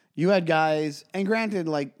 like, you had guys, and granted,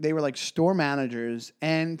 like, they were like store managers,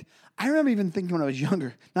 and I remember even thinking when I was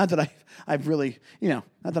younger, not that I've really, not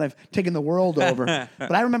that I've taken the world over,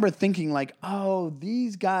 but I remember thinking like, oh,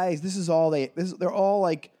 these guys, they're all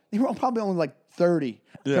like, they were all probably only like 30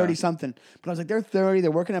 something. But I was like, they're 30,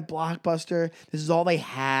 they're working at Blockbuster, this is all they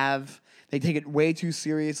have. They take it way too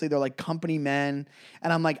seriously. They're like company men.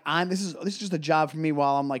 And I'm like, this is just a job for me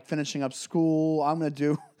while I'm like finishing up school. I'm going to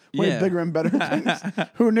do way bigger and better things.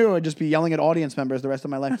 Who knew I'd just be yelling at audience members the rest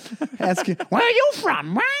of my life, asking, "Where are you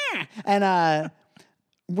from?" And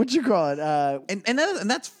what you call it? And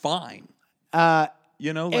that's fine. Like,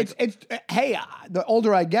 it's hey, the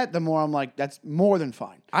older I get, the more I'm like, that's more than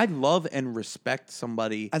fine. I love and respect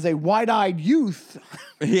somebody. As a wide-eyed youth,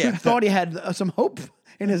 Yeah. who thought he had some hope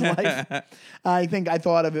in his life. I think I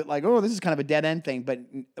thought of it like, oh, this is kind of a dead end thing. But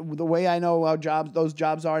the way I know how those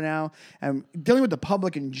jobs are now, and dealing with the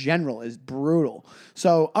public in general is brutal.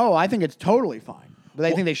 So, I think it's totally fine. But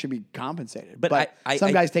I think they should be compensated. But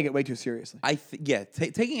some guys take it way too seriously.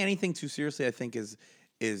 Taking anything too seriously, I think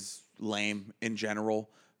is lame in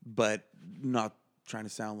general, but not trying to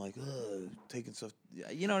sound like taking stuff.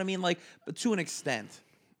 You know what I mean? Like, but to an extent.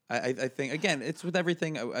 I think, again, it's with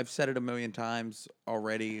everything. I've said it a million times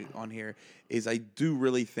already on here, is I do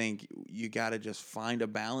really think you got to just find a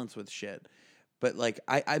balance with shit. But, like,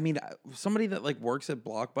 I mean, somebody that, like, works at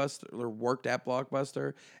Blockbuster or worked at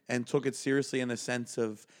Blockbuster and took it seriously in the sense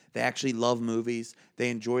of they actually love movies, they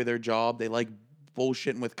enjoy their job, they like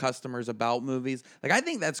bullshitting with customers about movies. Like, I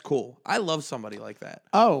think that's cool. I love somebody like that.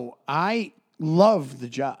 Oh, I loved the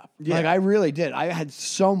job. Yeah. Like, I really did. I had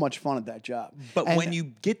so much fun at that job. But when you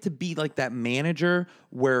get to be like that manager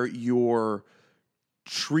where you're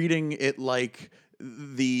treating it like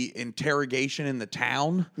the interrogation in the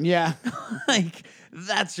town, Yeah. like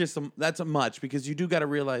that's a much, because you do got to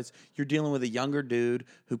realize you're dealing with a younger dude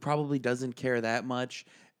who probably doesn't care that much,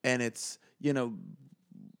 and it's,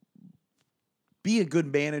 be a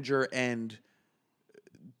good manager and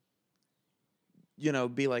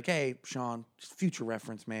be like, hey, Sean, just future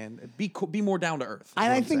reference, man. Be more down to earth.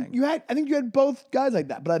 And I think you had both guys like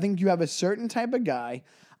that, but I think you have a certain type of guy.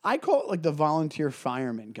 I call it like the volunteer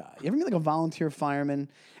fireman guy. You ever meet like a volunteer fireman,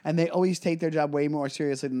 and they always take their job way more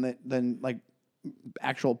seriously than like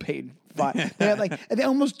actual paid. They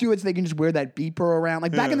almost do it so they can just wear that beeper around.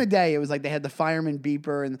 Like back in the day, it was like they had the fireman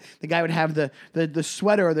beeper, and the guy would have the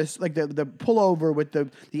sweater, or this like the pullover with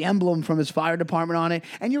the emblem from his fire department on it,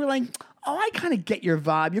 and you were like, oh, I kind of get your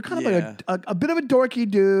vibe. You're kind of like a bit of a dorky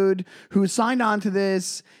dude who signed on to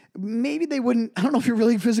this. Maybe they wouldn't. I don't know if you're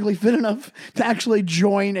really physically fit enough to actually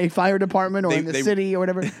join a fire department or in the city or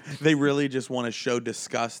whatever. They really just want to show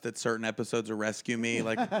disgust at certain episodes of Rescue Me.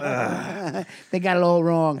 Like, they got it all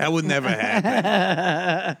wrong. That would never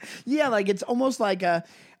happen. Yeah, like it's almost like a.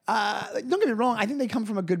 Don't get me wrong. I think they come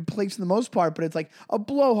from a good place for the most part, but it's like a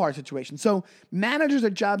blowhard situation. So managers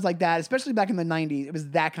at jobs like that, especially back in the 90s, it was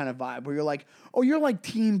that kind of vibe where you're like, oh, you're like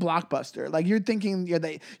Team Blockbuster. Like you're thinking you're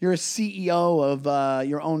a CEO of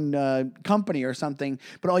your own company or something,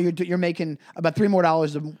 but you're making about $3 more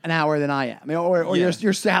an hour than I am, or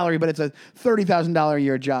your salary, but it's a $30,000 a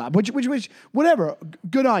year job. Which whatever,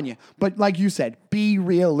 good on you. But like you said, be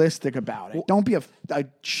realistic about it. Don't be a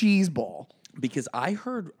cheese ball. Because I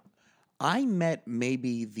met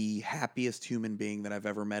maybe the happiest human being that I've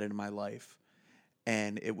ever met in my life.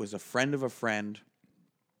 And it was a friend of a friend.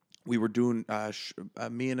 We were doing,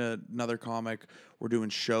 me and another comic were doing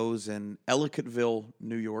shows in Ellicottville,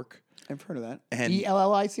 New York. I've heard of that. And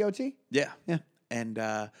ELLICOT? Yeah. Yeah. And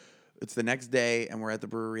it's the next day, and we're at the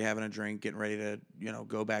brewery having a drink, getting ready to,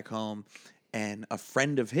 go back home. And a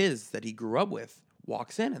friend of his that he grew up with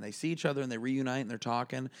walks in, and they see each other, and they reunite, and they're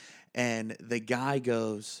talking. And the guy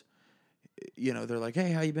goes, they're like,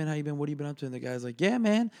 hey, how you been? How you been? What have you been up to? And the guy's like, yeah,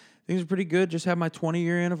 man, things are pretty good. Just had my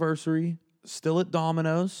 20-year anniversary. Still at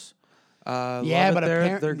Domino's. Yeah, but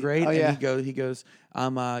they're great. Oh, and yeah. he goes,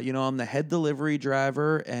 I'm the head delivery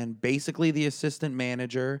driver and basically the assistant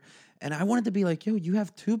manager. And I wanted to be like, yo, you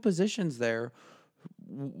have two positions there.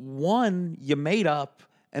 One you made up,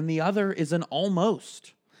 and the other is an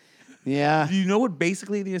almost. Yeah. Do you know what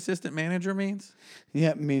basically the assistant manager means? Yeah,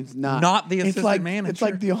 it means not. Not the assistant it's like, manager. It's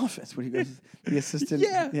like The Office when he goes, the assistant.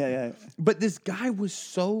 Yeah. But this guy was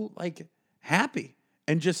so like happy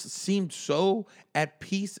and just seemed so at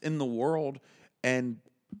peace in the world and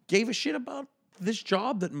gave a shit about this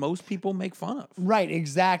job that most people make fun of. Right,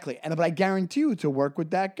 exactly. But I guarantee you, to work with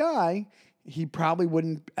that guy, he probably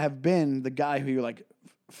wouldn't have been the guy who you're like,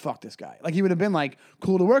 fuck this guy. Like, he would have been like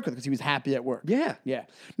cool to work with because he was happy at work. Yeah. Yeah.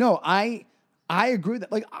 No, I agree with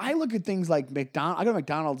that. Like, I look at things like McDonald's. I go to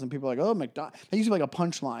McDonald's and people are like, oh, McDonald's. That used to be like a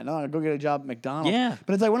punchline. Oh, go get a job at McDonald's. Yeah.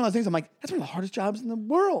 But it's like one of those things I'm like, that's one of the hardest jobs in the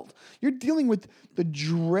world. You're dealing with the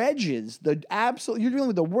dredges, you're dealing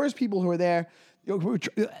with the worst people who are there.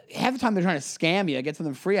 Half the time they're trying to scam you, get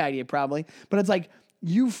something free out of you probably. But it's like,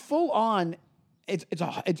 you full on,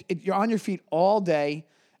 you're on your feet all day.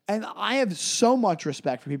 And I have so much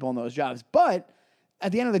respect for people in those jobs. But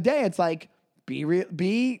at the end of the day, it's like,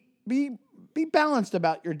 be balanced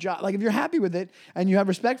about your job. Like, if you're happy with it and you have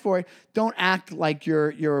respect for it, don't act like you're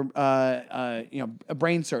a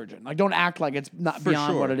brain surgeon. Like, don't act like it's not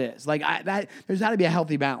beyond what it is. Like, there's got to be a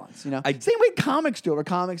healthy balance. Same way comics do. Where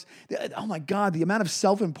comics, oh my God, the amount of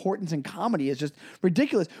self-importance in comedy is just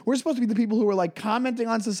ridiculous. We're supposed to be the people who are like commenting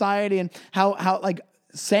on society and how like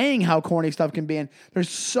saying how corny stuff can be, and there's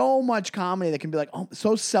so much comedy that can be like, oh,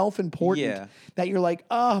 so self-important that you're like,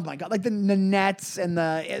 oh my God, like the Nets and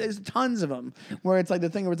there's tons of them where it's like the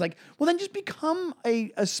thing where it's like, well, then just become a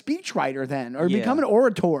speechwriter then, or become an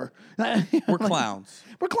orator. We're clowns.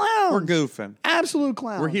 We're clowns. We're goofing. Absolute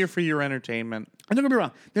clowns. We're here for your entertainment. And don't get me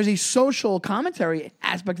wrong, there's a social commentary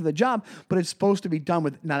aspect of the job, but it's supposed to be done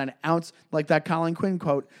with not an ounce, like that Colin Quinn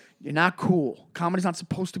quote, you're not cool. Comedy's not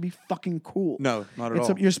supposed to be fucking cool. No, not at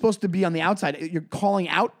all. You're supposed to be on the outside. You're calling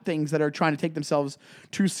out things that are trying to take themselves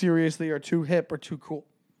too seriously or too hip or too cool.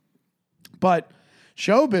 But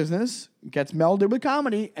show business gets melded with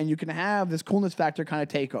comedy, and you can have this coolness factor kind of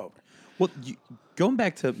take over. Well, going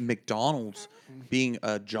back to McDonald's being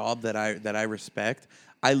a job that I respect,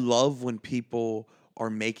 I love when people are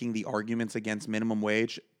making the arguments against minimum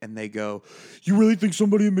wage and they go, you really think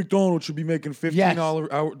somebody at McDonald's should be making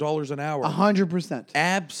 $15 an hour? 100%.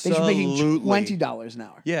 Absolutely. They should be making $20 an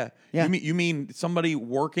hour. Yeah. You mean somebody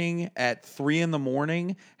working at 3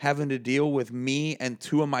 a.m, having to deal with me and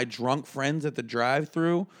two of my drunk friends at the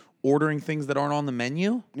drive-thru ordering things that aren't on the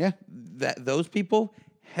menu? Yeah. Those people,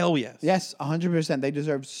 hell yes. Yes, 100%. They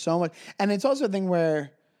deserve so much. And it's also a thing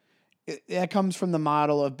where that comes from the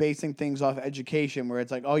model of basing things off education, where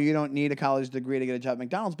it's like, oh, you don't need a college degree to get a job at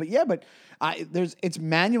McDonald's. But it's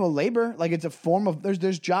manual labor. Like, it's a form of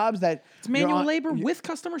there's jobs that it's manual labor with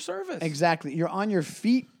customer service. Exactly. You're on your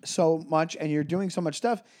feet so much, and you're doing so much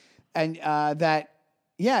stuff, and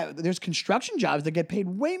there's construction jobs that get paid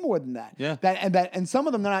way more than that. Yeah. And some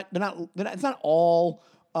of them they're not. It's not all.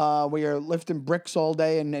 Where you're lifting bricks all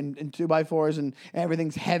day and 2x4s and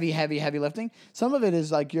everything's heavy lifting. Some of it is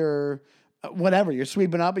like you're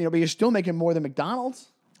sweeping up, but you're still making more than McDonald's.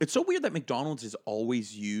 It's so weird that McDonald's is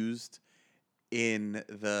always used in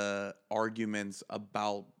the arguments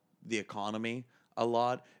about the economy a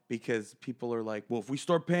lot, because people are like, well, if we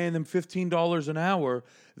start paying them $15 an hour,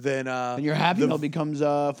 then and your Happy Meal becomes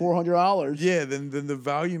 $400. Yeah, then the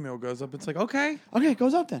value meal goes up. It's like, okay, it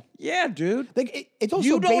goes up then. Yeah, dude. Like, it's also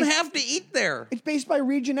you don't have to eat there. It's based by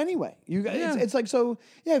region anyway. It's like, so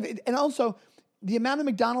yeah, and also the amount of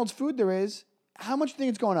McDonald's food there is. How much do you think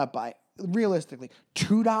it's going up by realistically?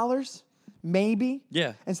 $2 maybe.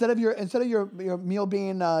 Yeah. Instead of your meal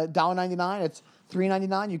being $1.99, it's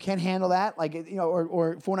 $3.99. You can't handle that, like,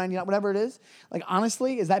 or $4.99, whatever it is. Like,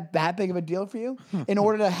 honestly, is that big of a deal for you? In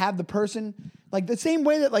order to have the person, like, the same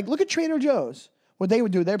way that, like, look at Trader Joe's. What they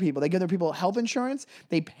would do with their people, they give their people health insurance.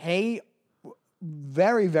 They pay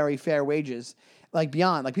very, very fair wages. Like,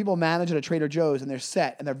 beyond, like, people manage at a Trader Joe's and they're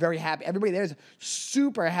set and they're very happy. Everybody there is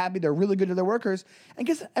super happy. They're really good to their workers. And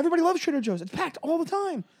guess everybody loves Trader Joe's. It's packed all the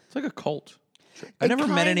time. It's like a cult. I never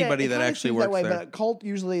met anybody that actually works there. But a cult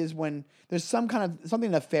usually is when there's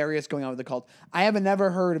something nefarious going on with the cult. I have never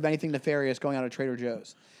heard of anything nefarious going on at Trader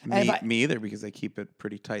Joe's. Me either, because they keep it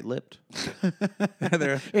pretty tight-lipped.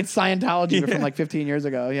 It's Scientology from like 15 years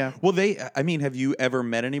ago. Yeah. Well, have you ever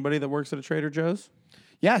met anybody that works at a Trader Joe's?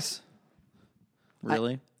 Yes.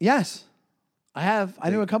 Really? Yes. I have. I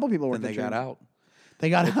knew a couple people And worked they at got out. They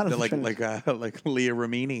got out of They're the like Leah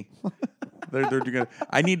Remini. They're gonna.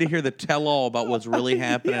 I need to hear the tell all about what's really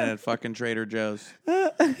happening at fucking Trader Joe's.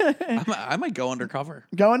 I might go undercover.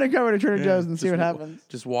 Go undercover to Trader Joe's and see Just what happens.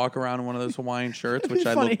 Just walk around in one of those Hawaiian shirts, which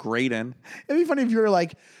I funny. look great in. It'd be funny if you were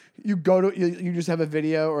like, you just have a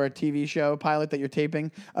video or a TV show pilot that you're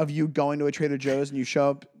taping of you going to a Trader Joe's and you show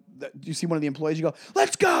up. You see one of the employees, you go,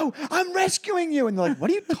 "Let's go! I'm rescuing you!" And they're like,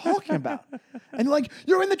 "What are you talking about?" And you're like,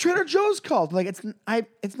 "You're in the Trader Joe's cult." Like,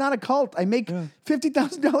 it's not a cult. I make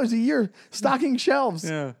 $50,000 a year stocking shelves.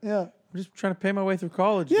 Yeah. Yeah. I'm just trying to pay my way through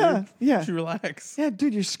college. Yeah, dude. yeah. You should relax. Yeah,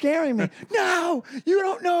 dude, you're scaring me. No, you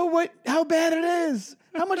don't know how bad it is.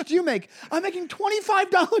 How much do you make? I'm making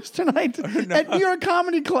 $25 tonight at New York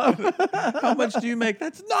Comedy Club. How much do you make?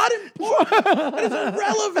 That's not important. That is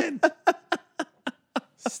irrelevant.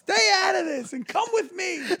 Stay out of this and come with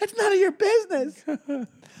me. It's none of your business.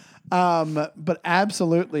 But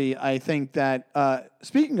absolutely, I think that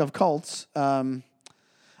speaking of cults, I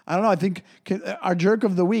don't know. I think our jerk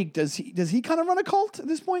of the week does he kind of run a cult at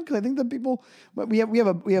this point? Because I think that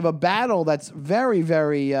we have a battle that's very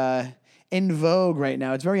very in vogue right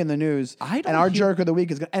now. It's very in the news. And our jerk of the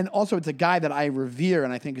week is, and also it's a guy that I revere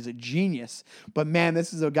and I think is a genius. But man,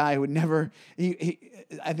 this is a guy who would never.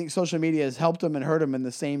 I think social media has helped him and hurt him in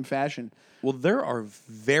the same fashion. Well, there are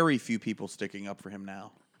very few people sticking up for him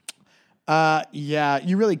now. Yeah,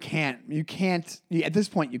 you really can't. You can't. At this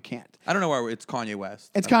point, you can't. I don't know why it's Kanye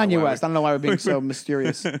West. It's Kanye West. I don't know why we're being so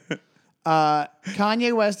mysterious.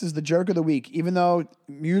 Kanye West is the jerk of the week, even though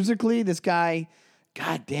musically, this guy,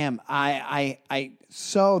 goddamn, I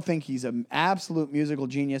so think he's an absolute musical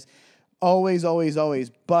genius. Always, always,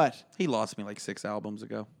 always. But He lost me like 6 albums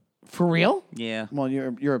ago. for real? Yeah. Well,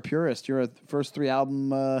 you're a purist. You're a first 3 album.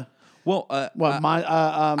 Well, I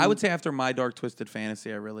I would say after My Dark Twisted Fantasy,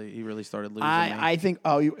 he really started losing me. I think.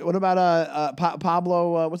 Oh, what about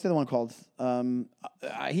Pablo? What's the other one called?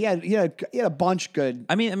 He had a bunch good.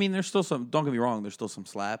 I mean, there's still some. Don't get me wrong. There's still some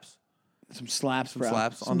slaps. Some slaps, bro.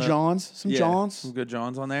 Slaps Some on the- Johns. Some Johns. Some good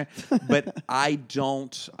Johns on there. But I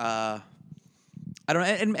don't. I don't.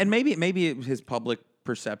 And maybe his public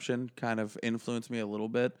perception kind of influenced me a little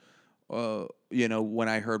bit. When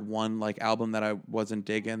I heard one like album that I wasn't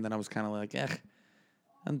digging, then I was kind of like,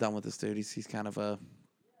 I'm done with this dude. He's kind of a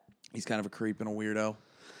creep and a weirdo.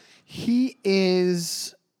 He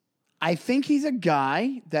is. I think he's a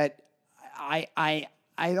guy that I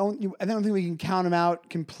don't think we can count him out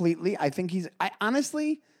completely. I think he's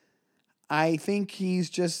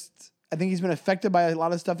been affected by a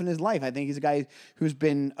lot of stuff in his life. I think he's a guy who's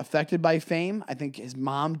been affected by fame. I think his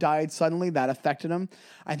mom died suddenly. That affected him.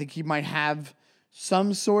 I think he might have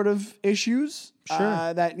some sort of issues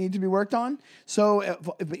that need to be worked on. So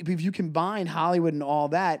if you combine Hollywood and all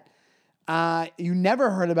that, you never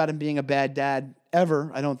heard about him being a bad dad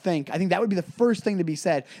ever, I don't think. I think that would be the first thing to be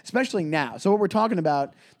said, especially now. So what we're talking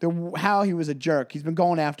about, how he was a jerk. He's been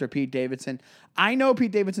going after Pete Davidson. I know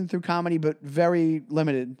Pete Davidson through comedy, but very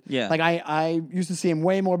limited. Yeah. Like I used to see him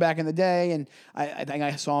way more back in the day, and I think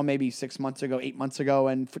I saw him maybe 6 months ago, 8 months ago,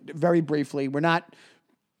 and very briefly. We're not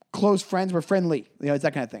close friends, we're friendly. It's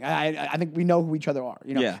that kind of thing. I think we know who each other are.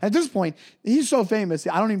 Yeah. At this point, he's so famous.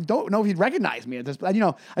 I don't know if he'd recognize me at this. But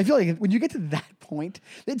I feel like when you get to that point,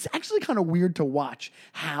 it's actually kind of weird to watch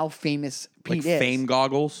how famous Pete is. Fame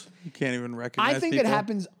goggles. You can't even recognize. I think people. it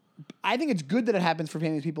happens. I think it's good that it happens for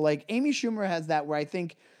famous people. Like Amy Schumer has that, where I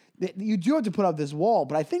think that you do have to put up this wall,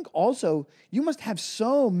 but I think also you must have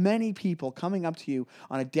so many people coming up to you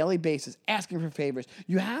on a daily basis asking for favors.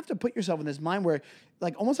 You have to put yourself in this mind where,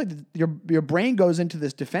 like, almost like your brain goes into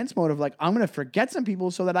this defense mode of like, I'm going to forget some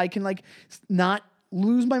people so that I can like not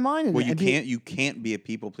lose my mind. Well, you can't be a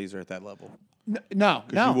people pleaser at that level. No.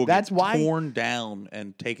 You will That's get why torn down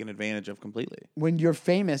and taken advantage of completely. when you're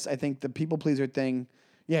famous, I think the people pleaser thing,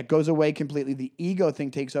 goes away completely. The ego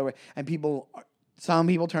thing takes over, and some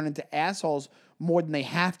people turn into assholes more than they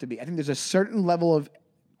have to be. I think there's a certain level of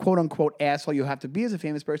quote unquote asshole you have to be as a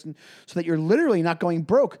famous person so that you're literally not going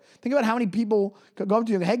broke. Think about how many people go up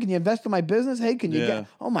to you, hey, can you invest in my business? Hey, can you get,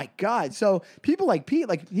 oh my God. So people like Pete,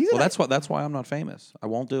 like that's why I'm not famous. I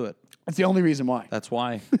won't do it. That's the only reason why. That's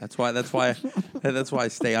why I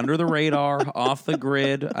stay under the radar, off the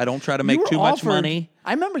grid. I don't try to make too much money.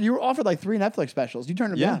 I remember you were offered like 3 Netflix specials. You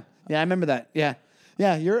turned them down. Yeah, I remember that. Yeah.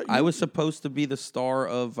 Yeah, I was supposed to be the star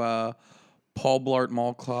of Paul Blart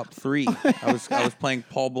Mall Cop 3. I was playing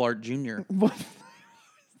Paul Blart Jr.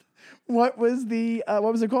 What was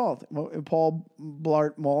it called? Paul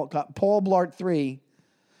Blart 3.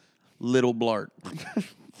 Little Blart.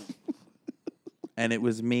 And it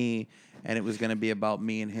was me, and it was going to be about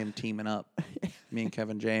me and him teaming up, me and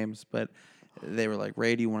Kevin James. But they were like,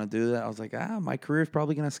 Ray, do you want to do that? I was like, my career is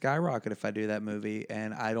probably going to skyrocket if I do that movie,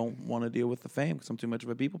 and I don't want to deal with the fame because I'm too much of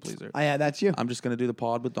a people pleaser. Yeah, that's you. I'm just going to do the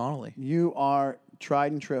pod with Donnelly. You are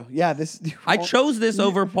tried and true. Yeah, this. I chose this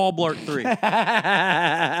over Paul Blart 3.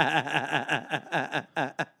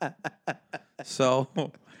 So,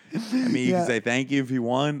 I mean, you can say thank you if you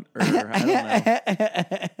want, or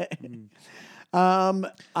I don't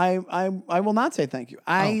know. I will not say thank you.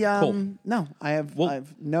 Cool. No, I have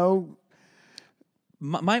no.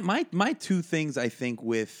 My two things I think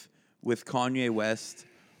with Kanye West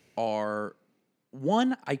are,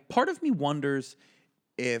 one, part of me wonders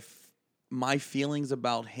if my feelings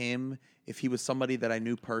about him, if he was somebody that I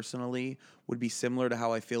knew personally, would be similar to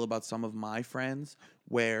how I feel about some of my friends,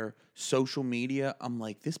 where social media, I'm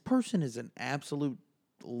like, this person is an absolute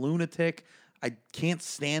lunatic. I can't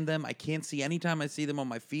stand them. I can't see, anytime I see them on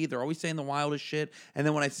my feed, they're always saying the wildest shit. And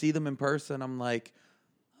then when I see them in person, I'm like,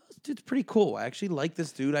 this dude's pretty cool. I actually like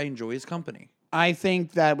this dude. I enjoy his company. I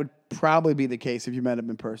think that would probably be the case if you met him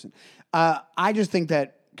in person. I just think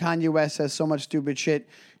that Kanye West says so much stupid shit,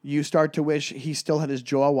 you start to wish he still had his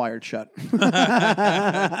jaw wired shut.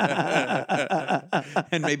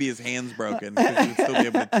 And maybe his hand's broken because he would still be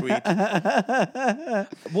able to tweet.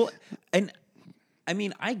 Well, and I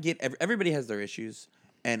mean, I get everybody has their issues,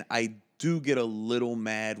 and I do get a little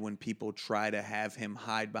mad when people try to have him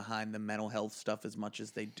hide behind the mental health stuff as much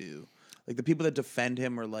as they do. Like, the people that defend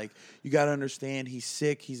him are like, you got to understand, he's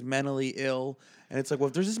sick, he's mentally ill. And it's like, well,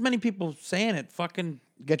 if there's this many people saying it, fucking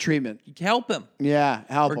get treatment. Help him. Yeah,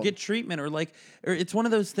 help him. Or get treatment. Or it's one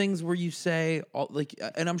of those things where you say, like,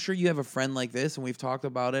 and I'm sure you have a friend like this, and we've talked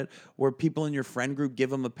about it, where people in your friend group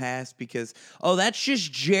give him a pass because, oh, that's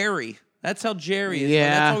just Jerry. That's how Jerry is.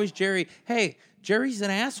 Yeah. That's always Jerry. Hey, Jerry's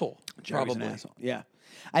an asshole. Jerry's probably. an asshole. Yeah.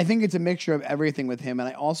 I think it's a mixture of everything with him. And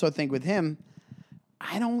I also think with him,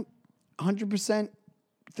 I don't 100%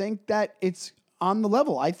 think that it's on the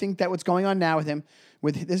level. I think that what's going on now with him,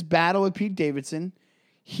 with this battle with Pete Davidson,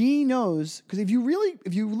 he knows, because if you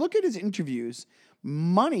look at his interviews,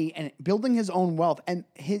 money and building his own wealth, and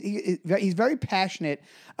he's very passionate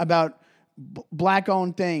about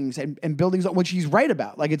black-owned things and building his own, which he's right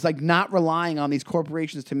about. Like, it's like not relying on these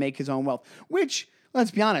corporations to make his own wealth, which,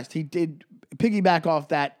 let's be honest, he did piggyback off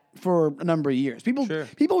that for a number of years. People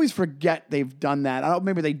always forget they've done that.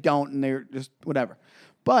 Maybe they don't, and they're just whatever.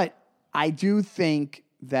 But I do think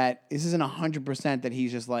that this isn't 100% that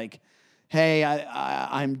he's just like, hey,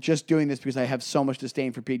 I'm just doing this because I have so much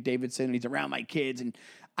disdain for Pete Davidson, and he's around my kids. And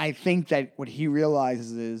I think that what he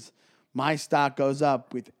realizes is my stock goes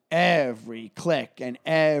up with every click and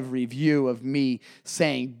every view of me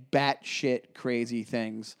saying batshit crazy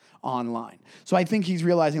things online. So I think he's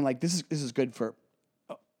realizing, like, this is good for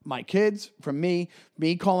my kids, from me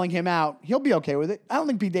calling him out. He'll be okay with it. I don't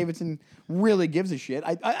think Pete Davidson really gives a shit.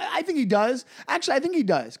 I think he does. Actually, I think he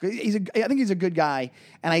does. I think he's a good guy,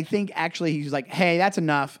 and I think actually he's like, hey, that's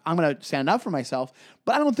enough. I'm gonna stand up for myself.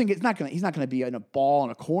 But I don't think he's not gonna be in a ball in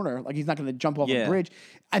a corner. Like, he's not gonna jump off a bridge.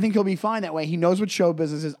 I think he'll be fine that way. He knows what show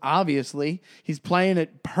business is. Obviously, he's playing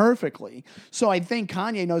it perfectly. So I think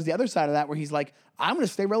Kanye knows the other side of that, where he's like, I'm going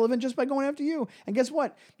to stay relevant just by going after you. And guess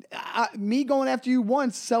what? Me going after you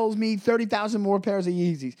once sells me 30,000 more pairs of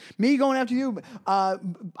Yeezys. Me going after you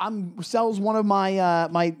sells one of my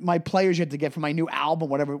my players you had to get for my new album,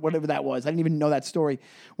 whatever that was. I didn't even know that story,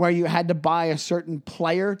 where you had to buy a certain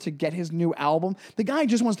player to get his new album. The guy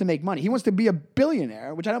just wants to make money. He wants to be a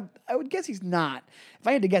billionaire, which I would guess he's not. If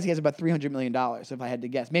I had to guess, he has about $300 million, if I had to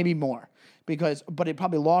guess. Maybe more. But it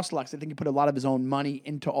probably lost Lux. I think he put a lot of his own money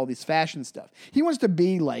into all this fashion stuff. He wants to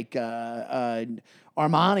be like Armani,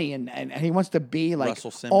 and he wants to be like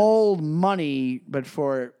old money, but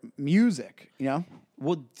for music, you know?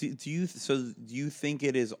 Well, do you think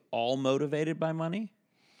it is all motivated by money?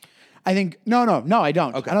 I think no, I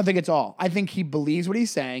don't. Okay. I don't think it's all. I think he believes what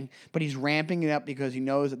he's saying, but he's ramping it up because he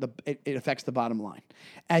knows that it affects the bottom line.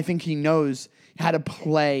 And I think he knows how to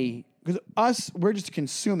play. Because we're just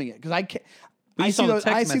consuming it. Because I see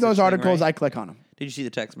those articles, right? I click on them. Did you see the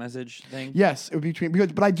text message thing? Yes, it would be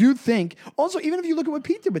but I do think also, even if you look at what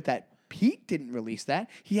Pete did with that, Pete didn't release that.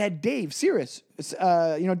 He had Dave Sirius,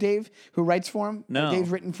 Dave who writes for him. No, Dave's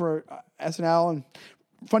written for SNL and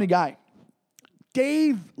funny guy.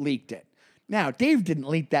 Dave leaked it. Now, Dave didn't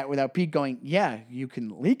leak that without Pete going, yeah, you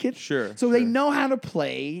can leak it. Sure. So they know how to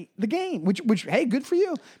play the game, which hey, good for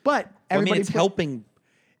you. But everybody, it's helping.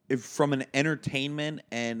 From an entertainment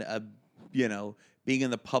and being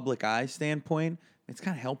in the public eye standpoint, it's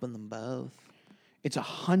kind of helping them both. It's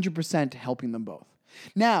 100% helping them both.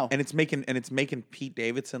 Now, And it's making Pete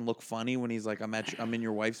Davidson look funny when he's like, I'm in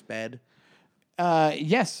your wife's bed.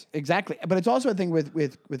 yes, exactly. But it's also a thing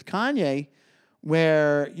with Kanye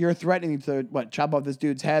where you're threatening to chop off this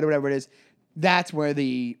dude's head or whatever it is. That's where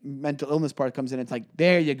the mental illness part comes in. It's like,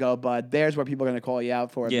 there you go, bud. There's where people are going to call you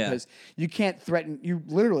out for it because you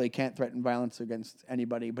literally can't threaten violence against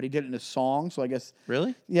anybody. But he did it in a song, so I guess.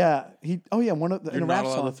 Really? Yeah. in a You're rap not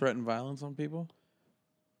allowed song. to threaten violence on people?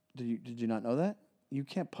 Did you not know that? You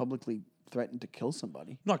can't publicly threaten to kill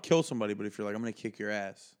somebody. Not kill somebody, but if you're like, I'm going to kick your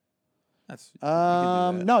ass. You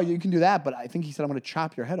can do that. No, you can do that, but I think he said I'm going to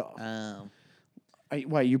chop your head off.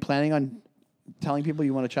 Are you planning on telling people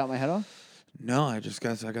you want to chop my head off? No, I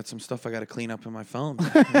got some stuff I got to clean up in my phone.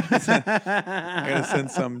 I got to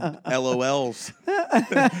send some LOLs,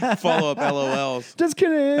 follow up LOLs. Just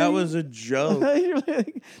kidding. That was a joke.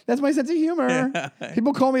 That's my sense of humor.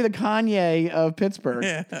 People call me the Kanye of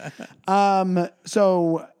Pittsburgh.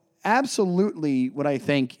 So absolutely, what I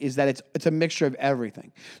think is that it's a mixture of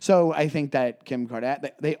everything. So I think that Kim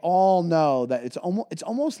Kardashian, they all know that it's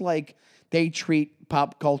almost like they treat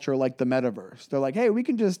pop culture like the metaverse. They're like, hey, we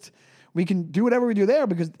can do whatever we do there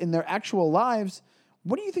because in their actual lives,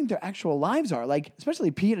 what do you think their actual lives are? Like,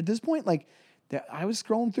 especially Pete at this point, like, I was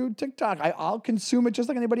scrolling through TikTok. I'll consume it just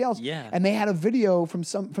like anybody else. Yeah. And they had a video from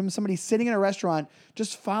somebody sitting in a restaurant,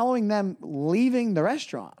 just following them leaving the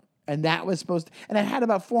restaurant. And that was and it had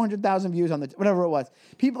about 400,000 views on whatever it was.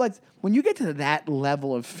 People, when you get to that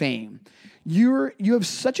level of fame, you have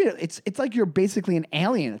it's like you're basically an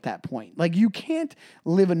alien at that point. Like, you can't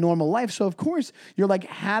live a normal life. So of course you're like,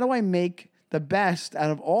 how do I make the best out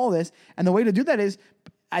of all this? And the way to do that is,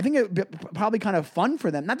 I think it would be probably kind of fun for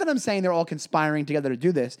them. Not that I'm saying they're all conspiring together to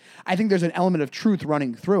do this. I think there's an element of truth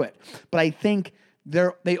running through it. But I think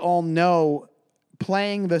they all know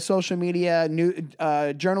playing the social media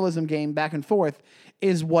journalism game back and forth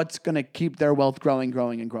is what's going to keep their wealth growing.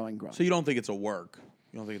 So you don't think it's a work?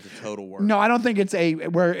 You don't think it's a total work? No, I don't think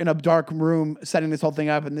we're in a dark room setting this whole thing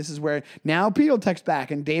up, and this is where now Pete will text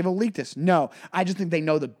back and Dave will leak this. No, I just think they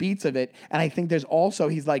know the beats of it, and I think there's also,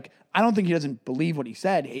 he's like, I don't think he doesn't believe what he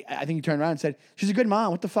said. I think he turned around and said, she's a good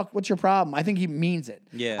mom. What the fuck? What's your problem? I think he means it.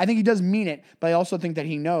 Yeah. I think he does mean it, but I also think that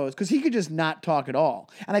he knows, because he could just not talk at all.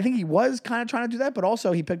 And I think he was kind of trying to do that, but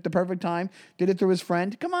also he picked the perfect time, did it through his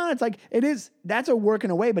friend. Come on, it's like, that's a work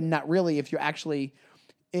in a way, but not really if there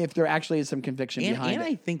actually is some conviction behind it. And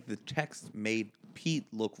I think the text made Pete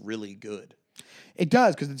look really good. It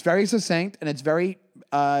does, because it's very succinct and it's very.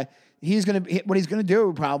 What he's gonna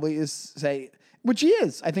do probably is say, which he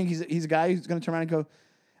is. I think he's a guy who's gonna turn around and go,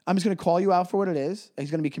 I'm just gonna call you out for what it is. He's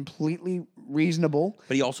gonna be completely reasonable.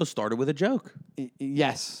 But he also started with a joke.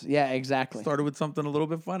 Yes. Yeah. Exactly. Started with something a little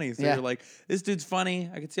bit funny. So you're like, this dude's funny.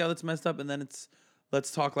 I can see how that's messed up. And then it's, let's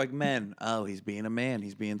talk like men. Oh, he's being a man.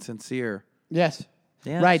 He's being sincere. Yes.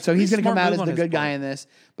 Yeah, right. So he's going to come out move as on the his good guy part. in this,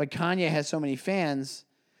 but Kanye has so many fans.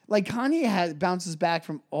 Like, Kanye bounces back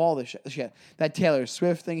from all the shit. That Taylor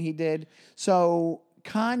Swift thing he did. So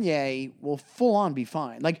Kanye will full on be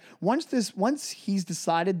fine. Like, once he's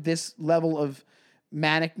decided this level of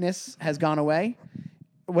manicness has gone away,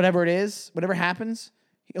 whatever it is, whatever happens,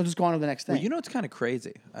 he'll just go on to the next thing. Well, you know what's kind of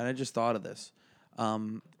crazy, and I just thought of this,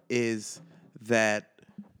 is that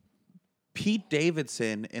Pete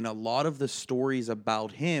Davidson, in a lot of the stories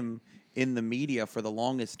about him in the media for the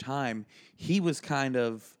longest time, he was kind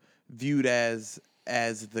of viewed as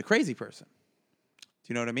the crazy person. Do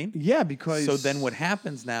you know what I mean? Yeah, because... So then what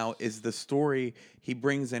happens now is the story, he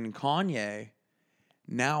brings in Kanye,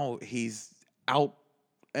 now he's out,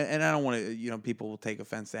 and I don't want to, people will take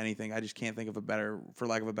offense to anything. I just can't think of for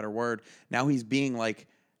lack of a better word. Now he's being like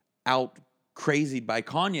out crazied by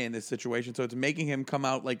Kanye in this situation, so it's making him come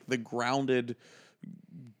out like the grounded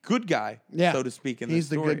good guy, so to speak. He's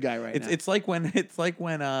the good guy now. It's like when did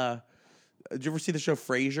you ever see the show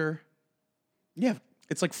Frasier? Yeah,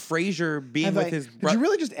 it's like Frasier being with his brother. Did you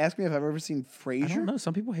really just ask me if I've ever seen Frasier? I don't know.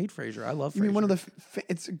 Some people hate Frasier. I love Frasier. I mean, one of the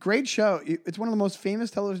it's a great show. It's one of the most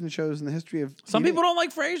famous television shows in the history of. Some people don't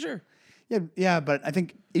like Frasier. Yeah, but I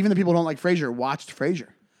think even the people who don't like Frasier watched Frasier.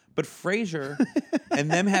 But Frasier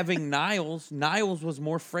and them having Niles was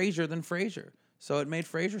more Frasier than Frasier. So it made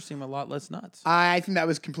Frasier seem a lot less nuts. I think that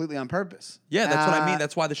was completely on purpose. Yeah, that's what I mean.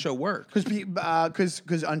 That's why the show worked.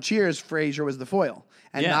 Because on Cheers, Frasier was the foil.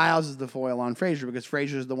 And Niles is the foil on Frasier because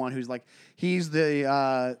Frasier is the one who's like, he's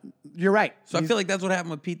the, you're right. So I feel like that's what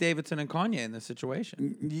happened with Pete Davidson and Kanye in this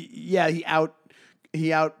situation. Yeah, he out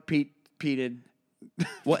Pete'd.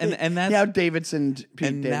 Well, and that's... He out Davidson Pete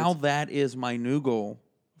And Davidson. now that is my new goal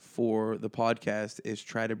for the podcast, is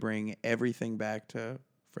try to bring everything back to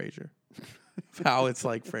Frasier. of how it's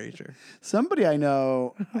like Frasier. Somebody I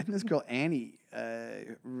know, I think this girl Annie, I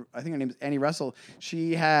think her name is Annie Russell.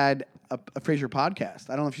 She had a Frasier podcast.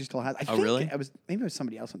 I don't know if she still has. I think really? Maybe it was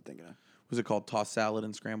somebody else I'm thinking of. Was it called Tossed Salad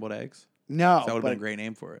and Scrambled Eggs? No, That would have been a great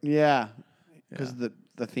name for it. Yeah, because the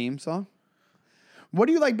theme song. What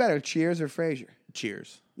do you like better, Cheers or Frasier?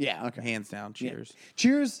 Cheers. Yeah, okay. Hands down, Cheers. Yeah.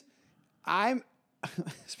 Cheers. I'm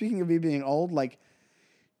speaking of me being old, like,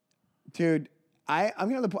 dude, I'm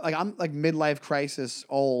gonna the point, like, I'm like midlife crisis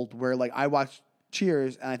old, where like I watch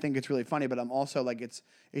Cheers and I think it's really funny, but I'm also like it's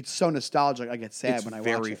so nostalgic. I get sad It's when I watch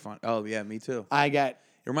very it. fun. Oh yeah, me too. It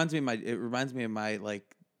reminds me of my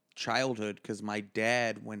like childhood because my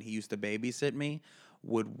dad, when he used to babysit me,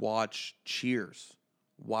 would watch Cheers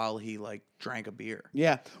while he like drank a beer.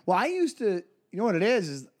 Yeah. Well, I used to. You know what it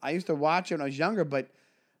is I used to watch it when I was younger, but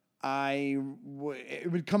it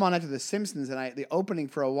would come on after The Simpsons, and the opening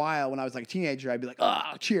for a while when I was like a teenager, I'd be like,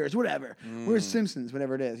 oh, Cheers, whatever. Where's Simpsons,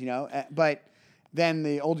 whatever it is, you know? But then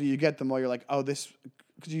the older you get, the more you're like, oh, this,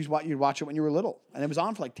 because you'd watch it when you were little, and it was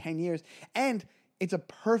on for like 10 years, and it's a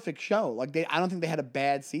perfect show. Like I don't think they had a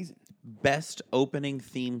bad season. Best opening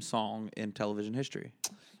theme song in television history.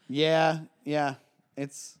 Yeah,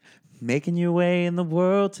 it's making your way in the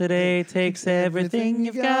world today takes everything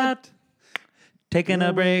you've got. Taking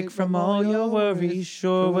a break from all your worries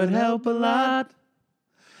sure would help a lot.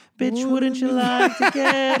 Bitch, wouldn't you like to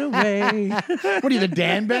get away? What are you, the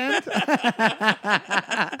Dan Band?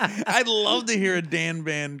 I'd love to hear a Dan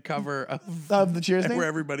Band cover of the Cheers thing? Where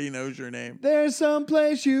Everybody Knows Your Name. There's some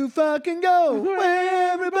place you fucking go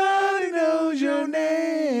where everybody knows your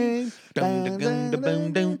name.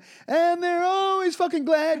 And they're always fucking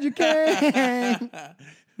glad you came.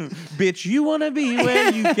 Bitch, you want to be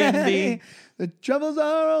where you can be. The troubles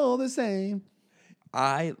are all the same.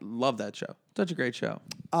 I love that show. Such a great show.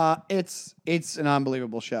 It's an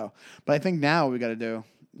unbelievable show. But I think now what we got to do,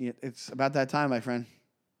 it's about that time, my friend.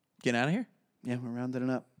 Get out of here? Yeah, we're rounding it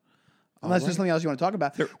up. Unless there's something else you want to talk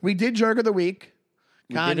about. We did Jerk of the Week.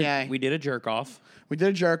 Kanye. We did a jerk off. We did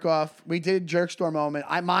a jerk off. We did Jerk Store moment.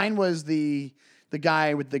 Mine was the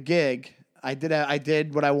guy with the gig. I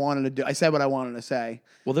did what I wanted to do. I said what I wanted to say.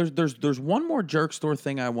 Well, there's one more Jerk Store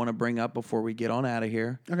thing I want to bring up before we get on out of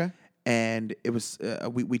here. Okay. And it was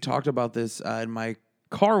we talked about this in my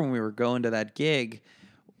car when we were going to that gig.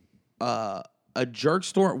 When a Jerk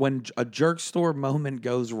Store moment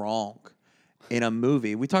goes wrong in a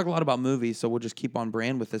movie. We talk a lot about movies, so we'll just keep on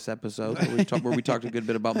brand with this episode where we talked a good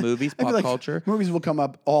bit about movies, pop culture. Movies will come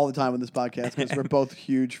up all the time on this podcast because we're both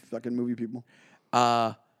huge fucking movie people.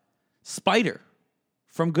 Spider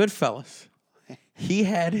from Goodfellas. He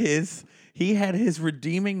had his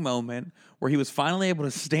redeeming moment where he was finally able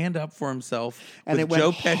to stand up for himself, and it went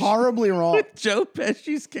horribly wrong. With Joe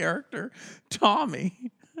Pesci's character,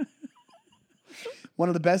 Tommy. One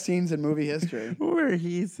of the best scenes in movie history, where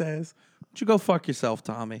he says, "Why don't you go fuck yourself,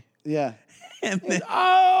 Tommy?" Yeah, and then,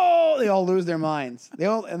 they all lose their minds. They're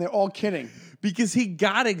all kidding because he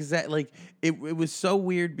got it was so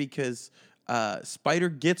weird because Spider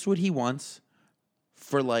gets what he wants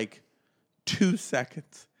for like 2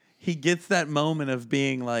 seconds. He gets that moment of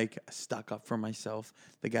being like, I stuck up for myself.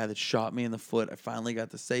 The guy that shot me in the foot, I finally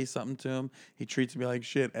got to say something to him. He treats me like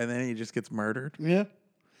shit, and then he just gets murdered. Yeah.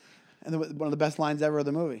 And one of the best lines ever of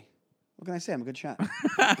the movie. What can I say? I'm a good shot.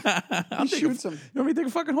 He shoots him. You want me to take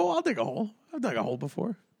a fucking hole? I'll take a hole. I've dug a hole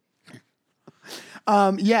before.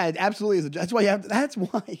 Yeah, it absolutely is. That's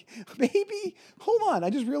why maybe, hold on,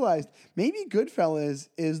 I just realized, maybe Goodfellas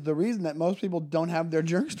is the reason that most people don't have their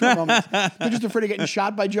Jerk Store moments. They're just afraid of getting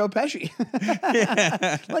shot by Joe Pesci.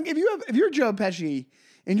 Yeah. Like, if you're Joe Pesci,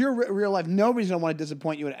 in your real life, nobody's going to want to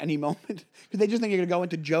disappoint you at any moment because they just think you're going to go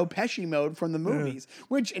into Joe Pesci mode from the movies,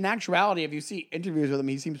 which in actuality, if you see interviews with him,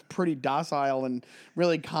 he seems pretty docile and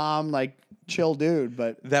really calm, like chill dude.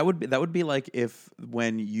 But that would be like if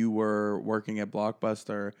when you were working at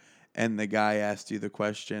Blockbuster and the guy asked you the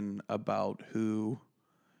question about who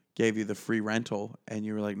gave you the free rental and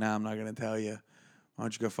you were like, "Nah, I'm not going to tell you. Why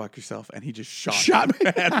don't you go fuck yourself?" And he just shot me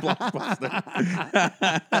at Blockbuster.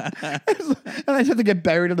 And I just have to get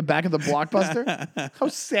buried in the back of the Blockbuster. How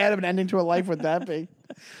sad of an ending to a life would that be?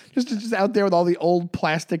 Just out there with all the old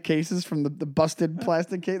plastic cases from the busted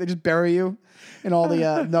plastic case. They just bury you in all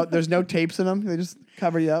the there's no tapes in them. They just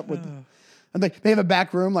cover you up with. And they have a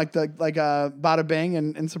back room like Bada Bing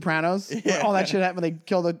and Sopranos. Yeah. All that shit happened when they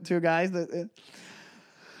kill the two guys.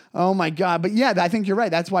 Oh my God. But yeah, I think you're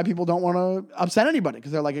right. That's why people don't want to upset anybody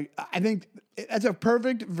because they're like, I think that's a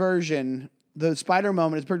perfect version. The Spider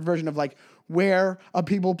moment is a perfect version of like where a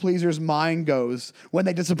people pleaser's mind goes when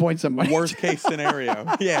they disappoint somebody. Worst case scenario.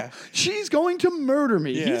 Yeah. She's going to murder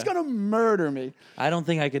me. Yeah. He's going to murder me. I don't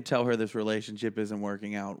think I could tell her this relationship isn't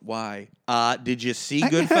working out. Why? Did you see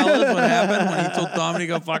Goodfellas? What happened when he told Tommy to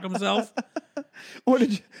go fuck himself? What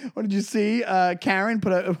did you see? Karen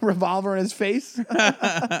put a revolver in his face.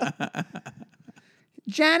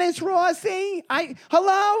 Janice Rossi,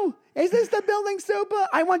 hello? Is this the building super?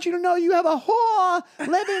 I want you to know you have a whore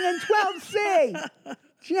living in 12C.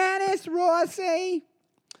 Janice Rossi.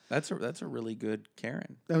 That's a really good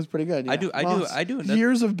Karen. That was pretty good. Yeah. I do.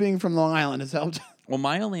 Years of being from Long Island has helped. Well,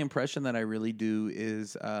 my only impression that I really do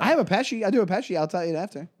is I have a Pesci. I do a Pesci. I'll tell you it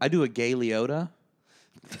after. I do a Gay Liotta.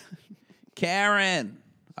 Karen,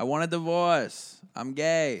 I want a divorce. I'm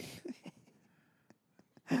gay.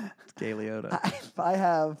 It's Gay Liotta. I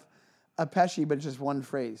have a Pesci, but it's just one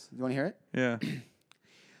phrase. You want to hear it? Yeah.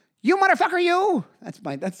 You motherfucker, you. That's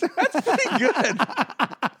Pretty good.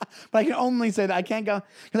 But I can only say that. I can't go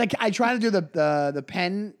because I try to do the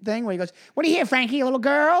pen thing where he goes, "What do you hear, Frankie? A little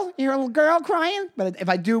girl? You hear a little girl crying?" But if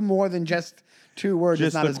I do more than just 2 words, Just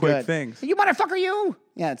it's not the as quick good. things. You motherfucker, you.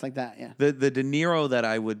 Yeah, it's like that. Yeah. The De Niro that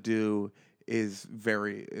I would do is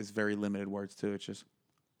very limited words too. It's just,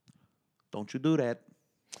 don't you do that.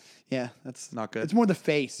 Yeah, that's Not good. It's more the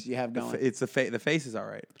face you have going. It's the face is all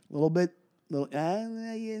right. A little bit. Yeah.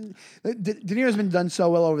 De Niro's been done so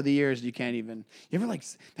well over the years, you can't even. You ever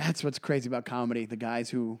that's what's crazy about comedy. The guys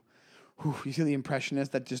who you see the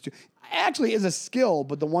impressionists that just do. Actually is a skill,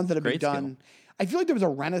 but the ones that have been Great done. I feel like there was a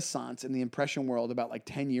renaissance in the impression world about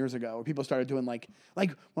 10 years ago where people started doing like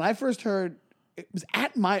when I first heard, it was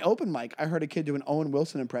at my open mic, I heard a kid do an Owen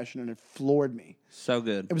Wilson impression and it floored me. So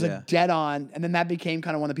good. It was dead on, and then that became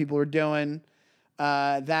kind of one that people were doing.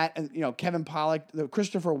 That and Kevin Pollak,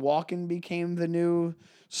 Christopher Walken became the new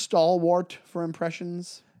stalwart for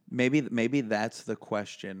impressions. Maybe that's the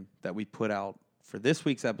question that we put out for this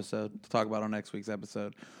week's episode to talk about on next week's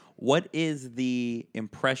episode. What is the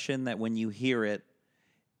impression that when you hear it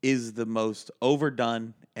is the most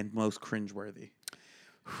overdone and most cringeworthy?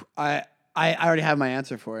 I already have my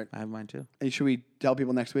answer for it. I have mine too. Should we tell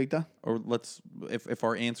people next week though? Or if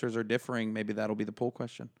our answers are differing, maybe that'll be the poll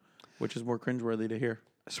question. Which is more cringeworthy to hear?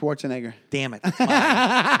 Schwarzenegger. Damn it. That's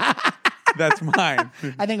mine. That's mine.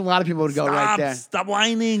 I think a lot of people would go right there. Stop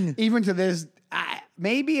whining. Even to this,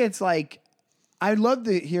 maybe it's I'd love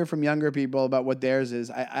to hear from younger people about what theirs is.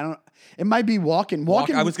 I don't. It might be Walken.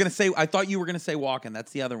 I was gonna say. I thought you were gonna say Walken.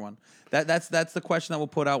 That's the other one. That's the question that we'll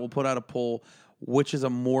put out. We'll put out a poll. Which is a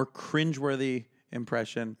more cringeworthy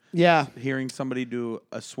impression? Yeah. Hearing somebody do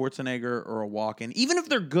a Schwarzenegger or a Walken, even if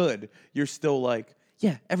they're good, you're still like,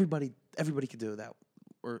 yeah, everybody could do that,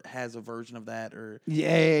 or has a version of that, or yeah,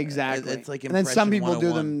 exactly. It's like and then some people do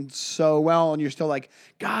 101. them so well, and you're still like,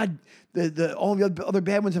 God, all the other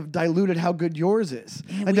bad ones have diluted how good yours is,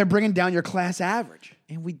 and they're bringing down your class average.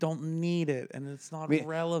 And we don't need it, and it's not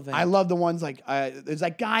relevant. I love the ones there's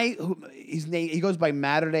that guy who he goes by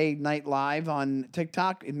Matterday Night Live on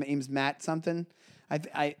TikTok. His name's Matt something.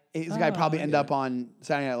 He's the guy probably end up on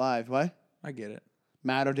Saturday Night Live. What? I get it.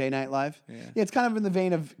 Matterday Night Live. Yeah, it's kind of in the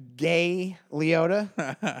vein of Gay Liotta.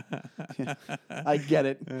 I get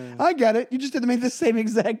it. I get it. You just did make the same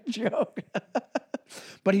exact joke.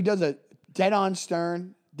 But he does a dead-on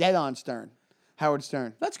Stern. Howard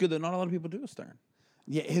Stern. That's good that not a lot of people do a Stern.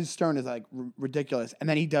 Yeah, his Stern is ridiculous. And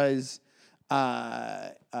then he does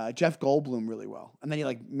Jeff Goldblum really well. And then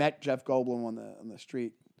he met Jeff Goldblum on the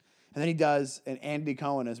street. And then he does an Andy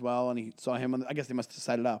Cohen as well. And he saw him I guess they must have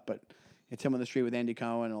set it up, but it's him on the street with Andy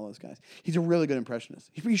Cohen and all those guys. He's a really good impressionist.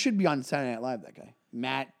 He should be on Saturday Night Live, that guy.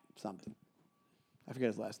 Matt something. I forget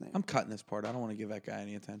his last name. I'm cutting this part. I don't want to give that guy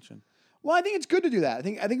any attention. Well, I think it's good to do that.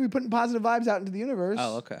 I think we're putting positive vibes out into the universe.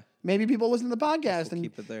 Oh, okay. Maybe people listen to the podcast and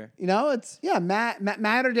keep it there. It's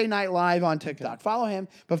Matterday Night Live on TikTok. Okay. Follow him,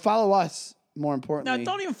 but follow us more importantly. No,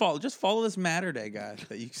 don't even follow. Just follow this Matterday guy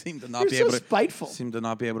that you seem to not You're be so able to spiteful. Seem to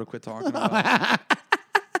not be able to quit talking about. Why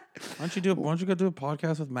don't you go do a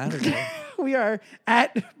podcast with Matterday? We are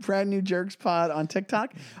at Brand New Jerks Pod on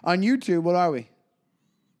TikTok. On YouTube, what are we?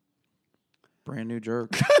 Brand New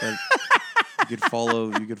Jerk. You could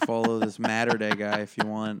follow this Matterday guy if you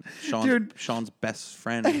want. Sean's best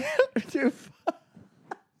friend. Dude.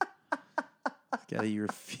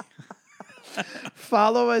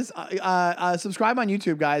 Follow us. Subscribe on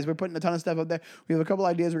YouTube, guys. We're putting a ton of stuff up there. We have a couple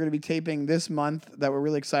ideas we're going to be taping this month that we're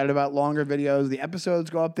really excited about. Longer videos. The episodes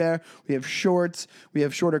go up there. We have shorts. We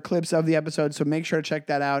have shorter clips of the episodes, so make sure to check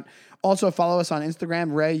that out. Also, follow us on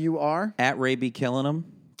Instagram. Ray, you are? At Ray B. Killing 'em.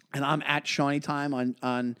 And I'm at Shawnee Time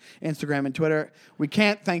on Instagram and Twitter. We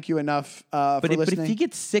can't thank you enough for listening. But if you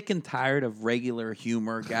get sick and tired of regular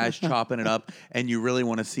humor, guys chopping it up, and you really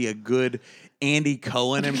want to see a good Andy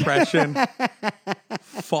Cohen impression,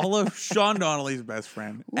 follow Sean Donnelly's best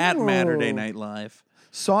friend at Matterday Night Live.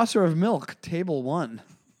 Saucer of milk, table 1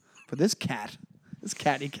 for this cat. This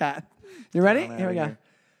catty cat. You ready? Here we go.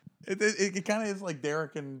 It kind of is like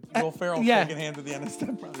Derek and Will Ferrell shaking hands at the end of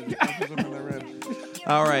Step Brothers.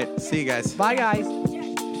 All right. See you guys. Bye, guys.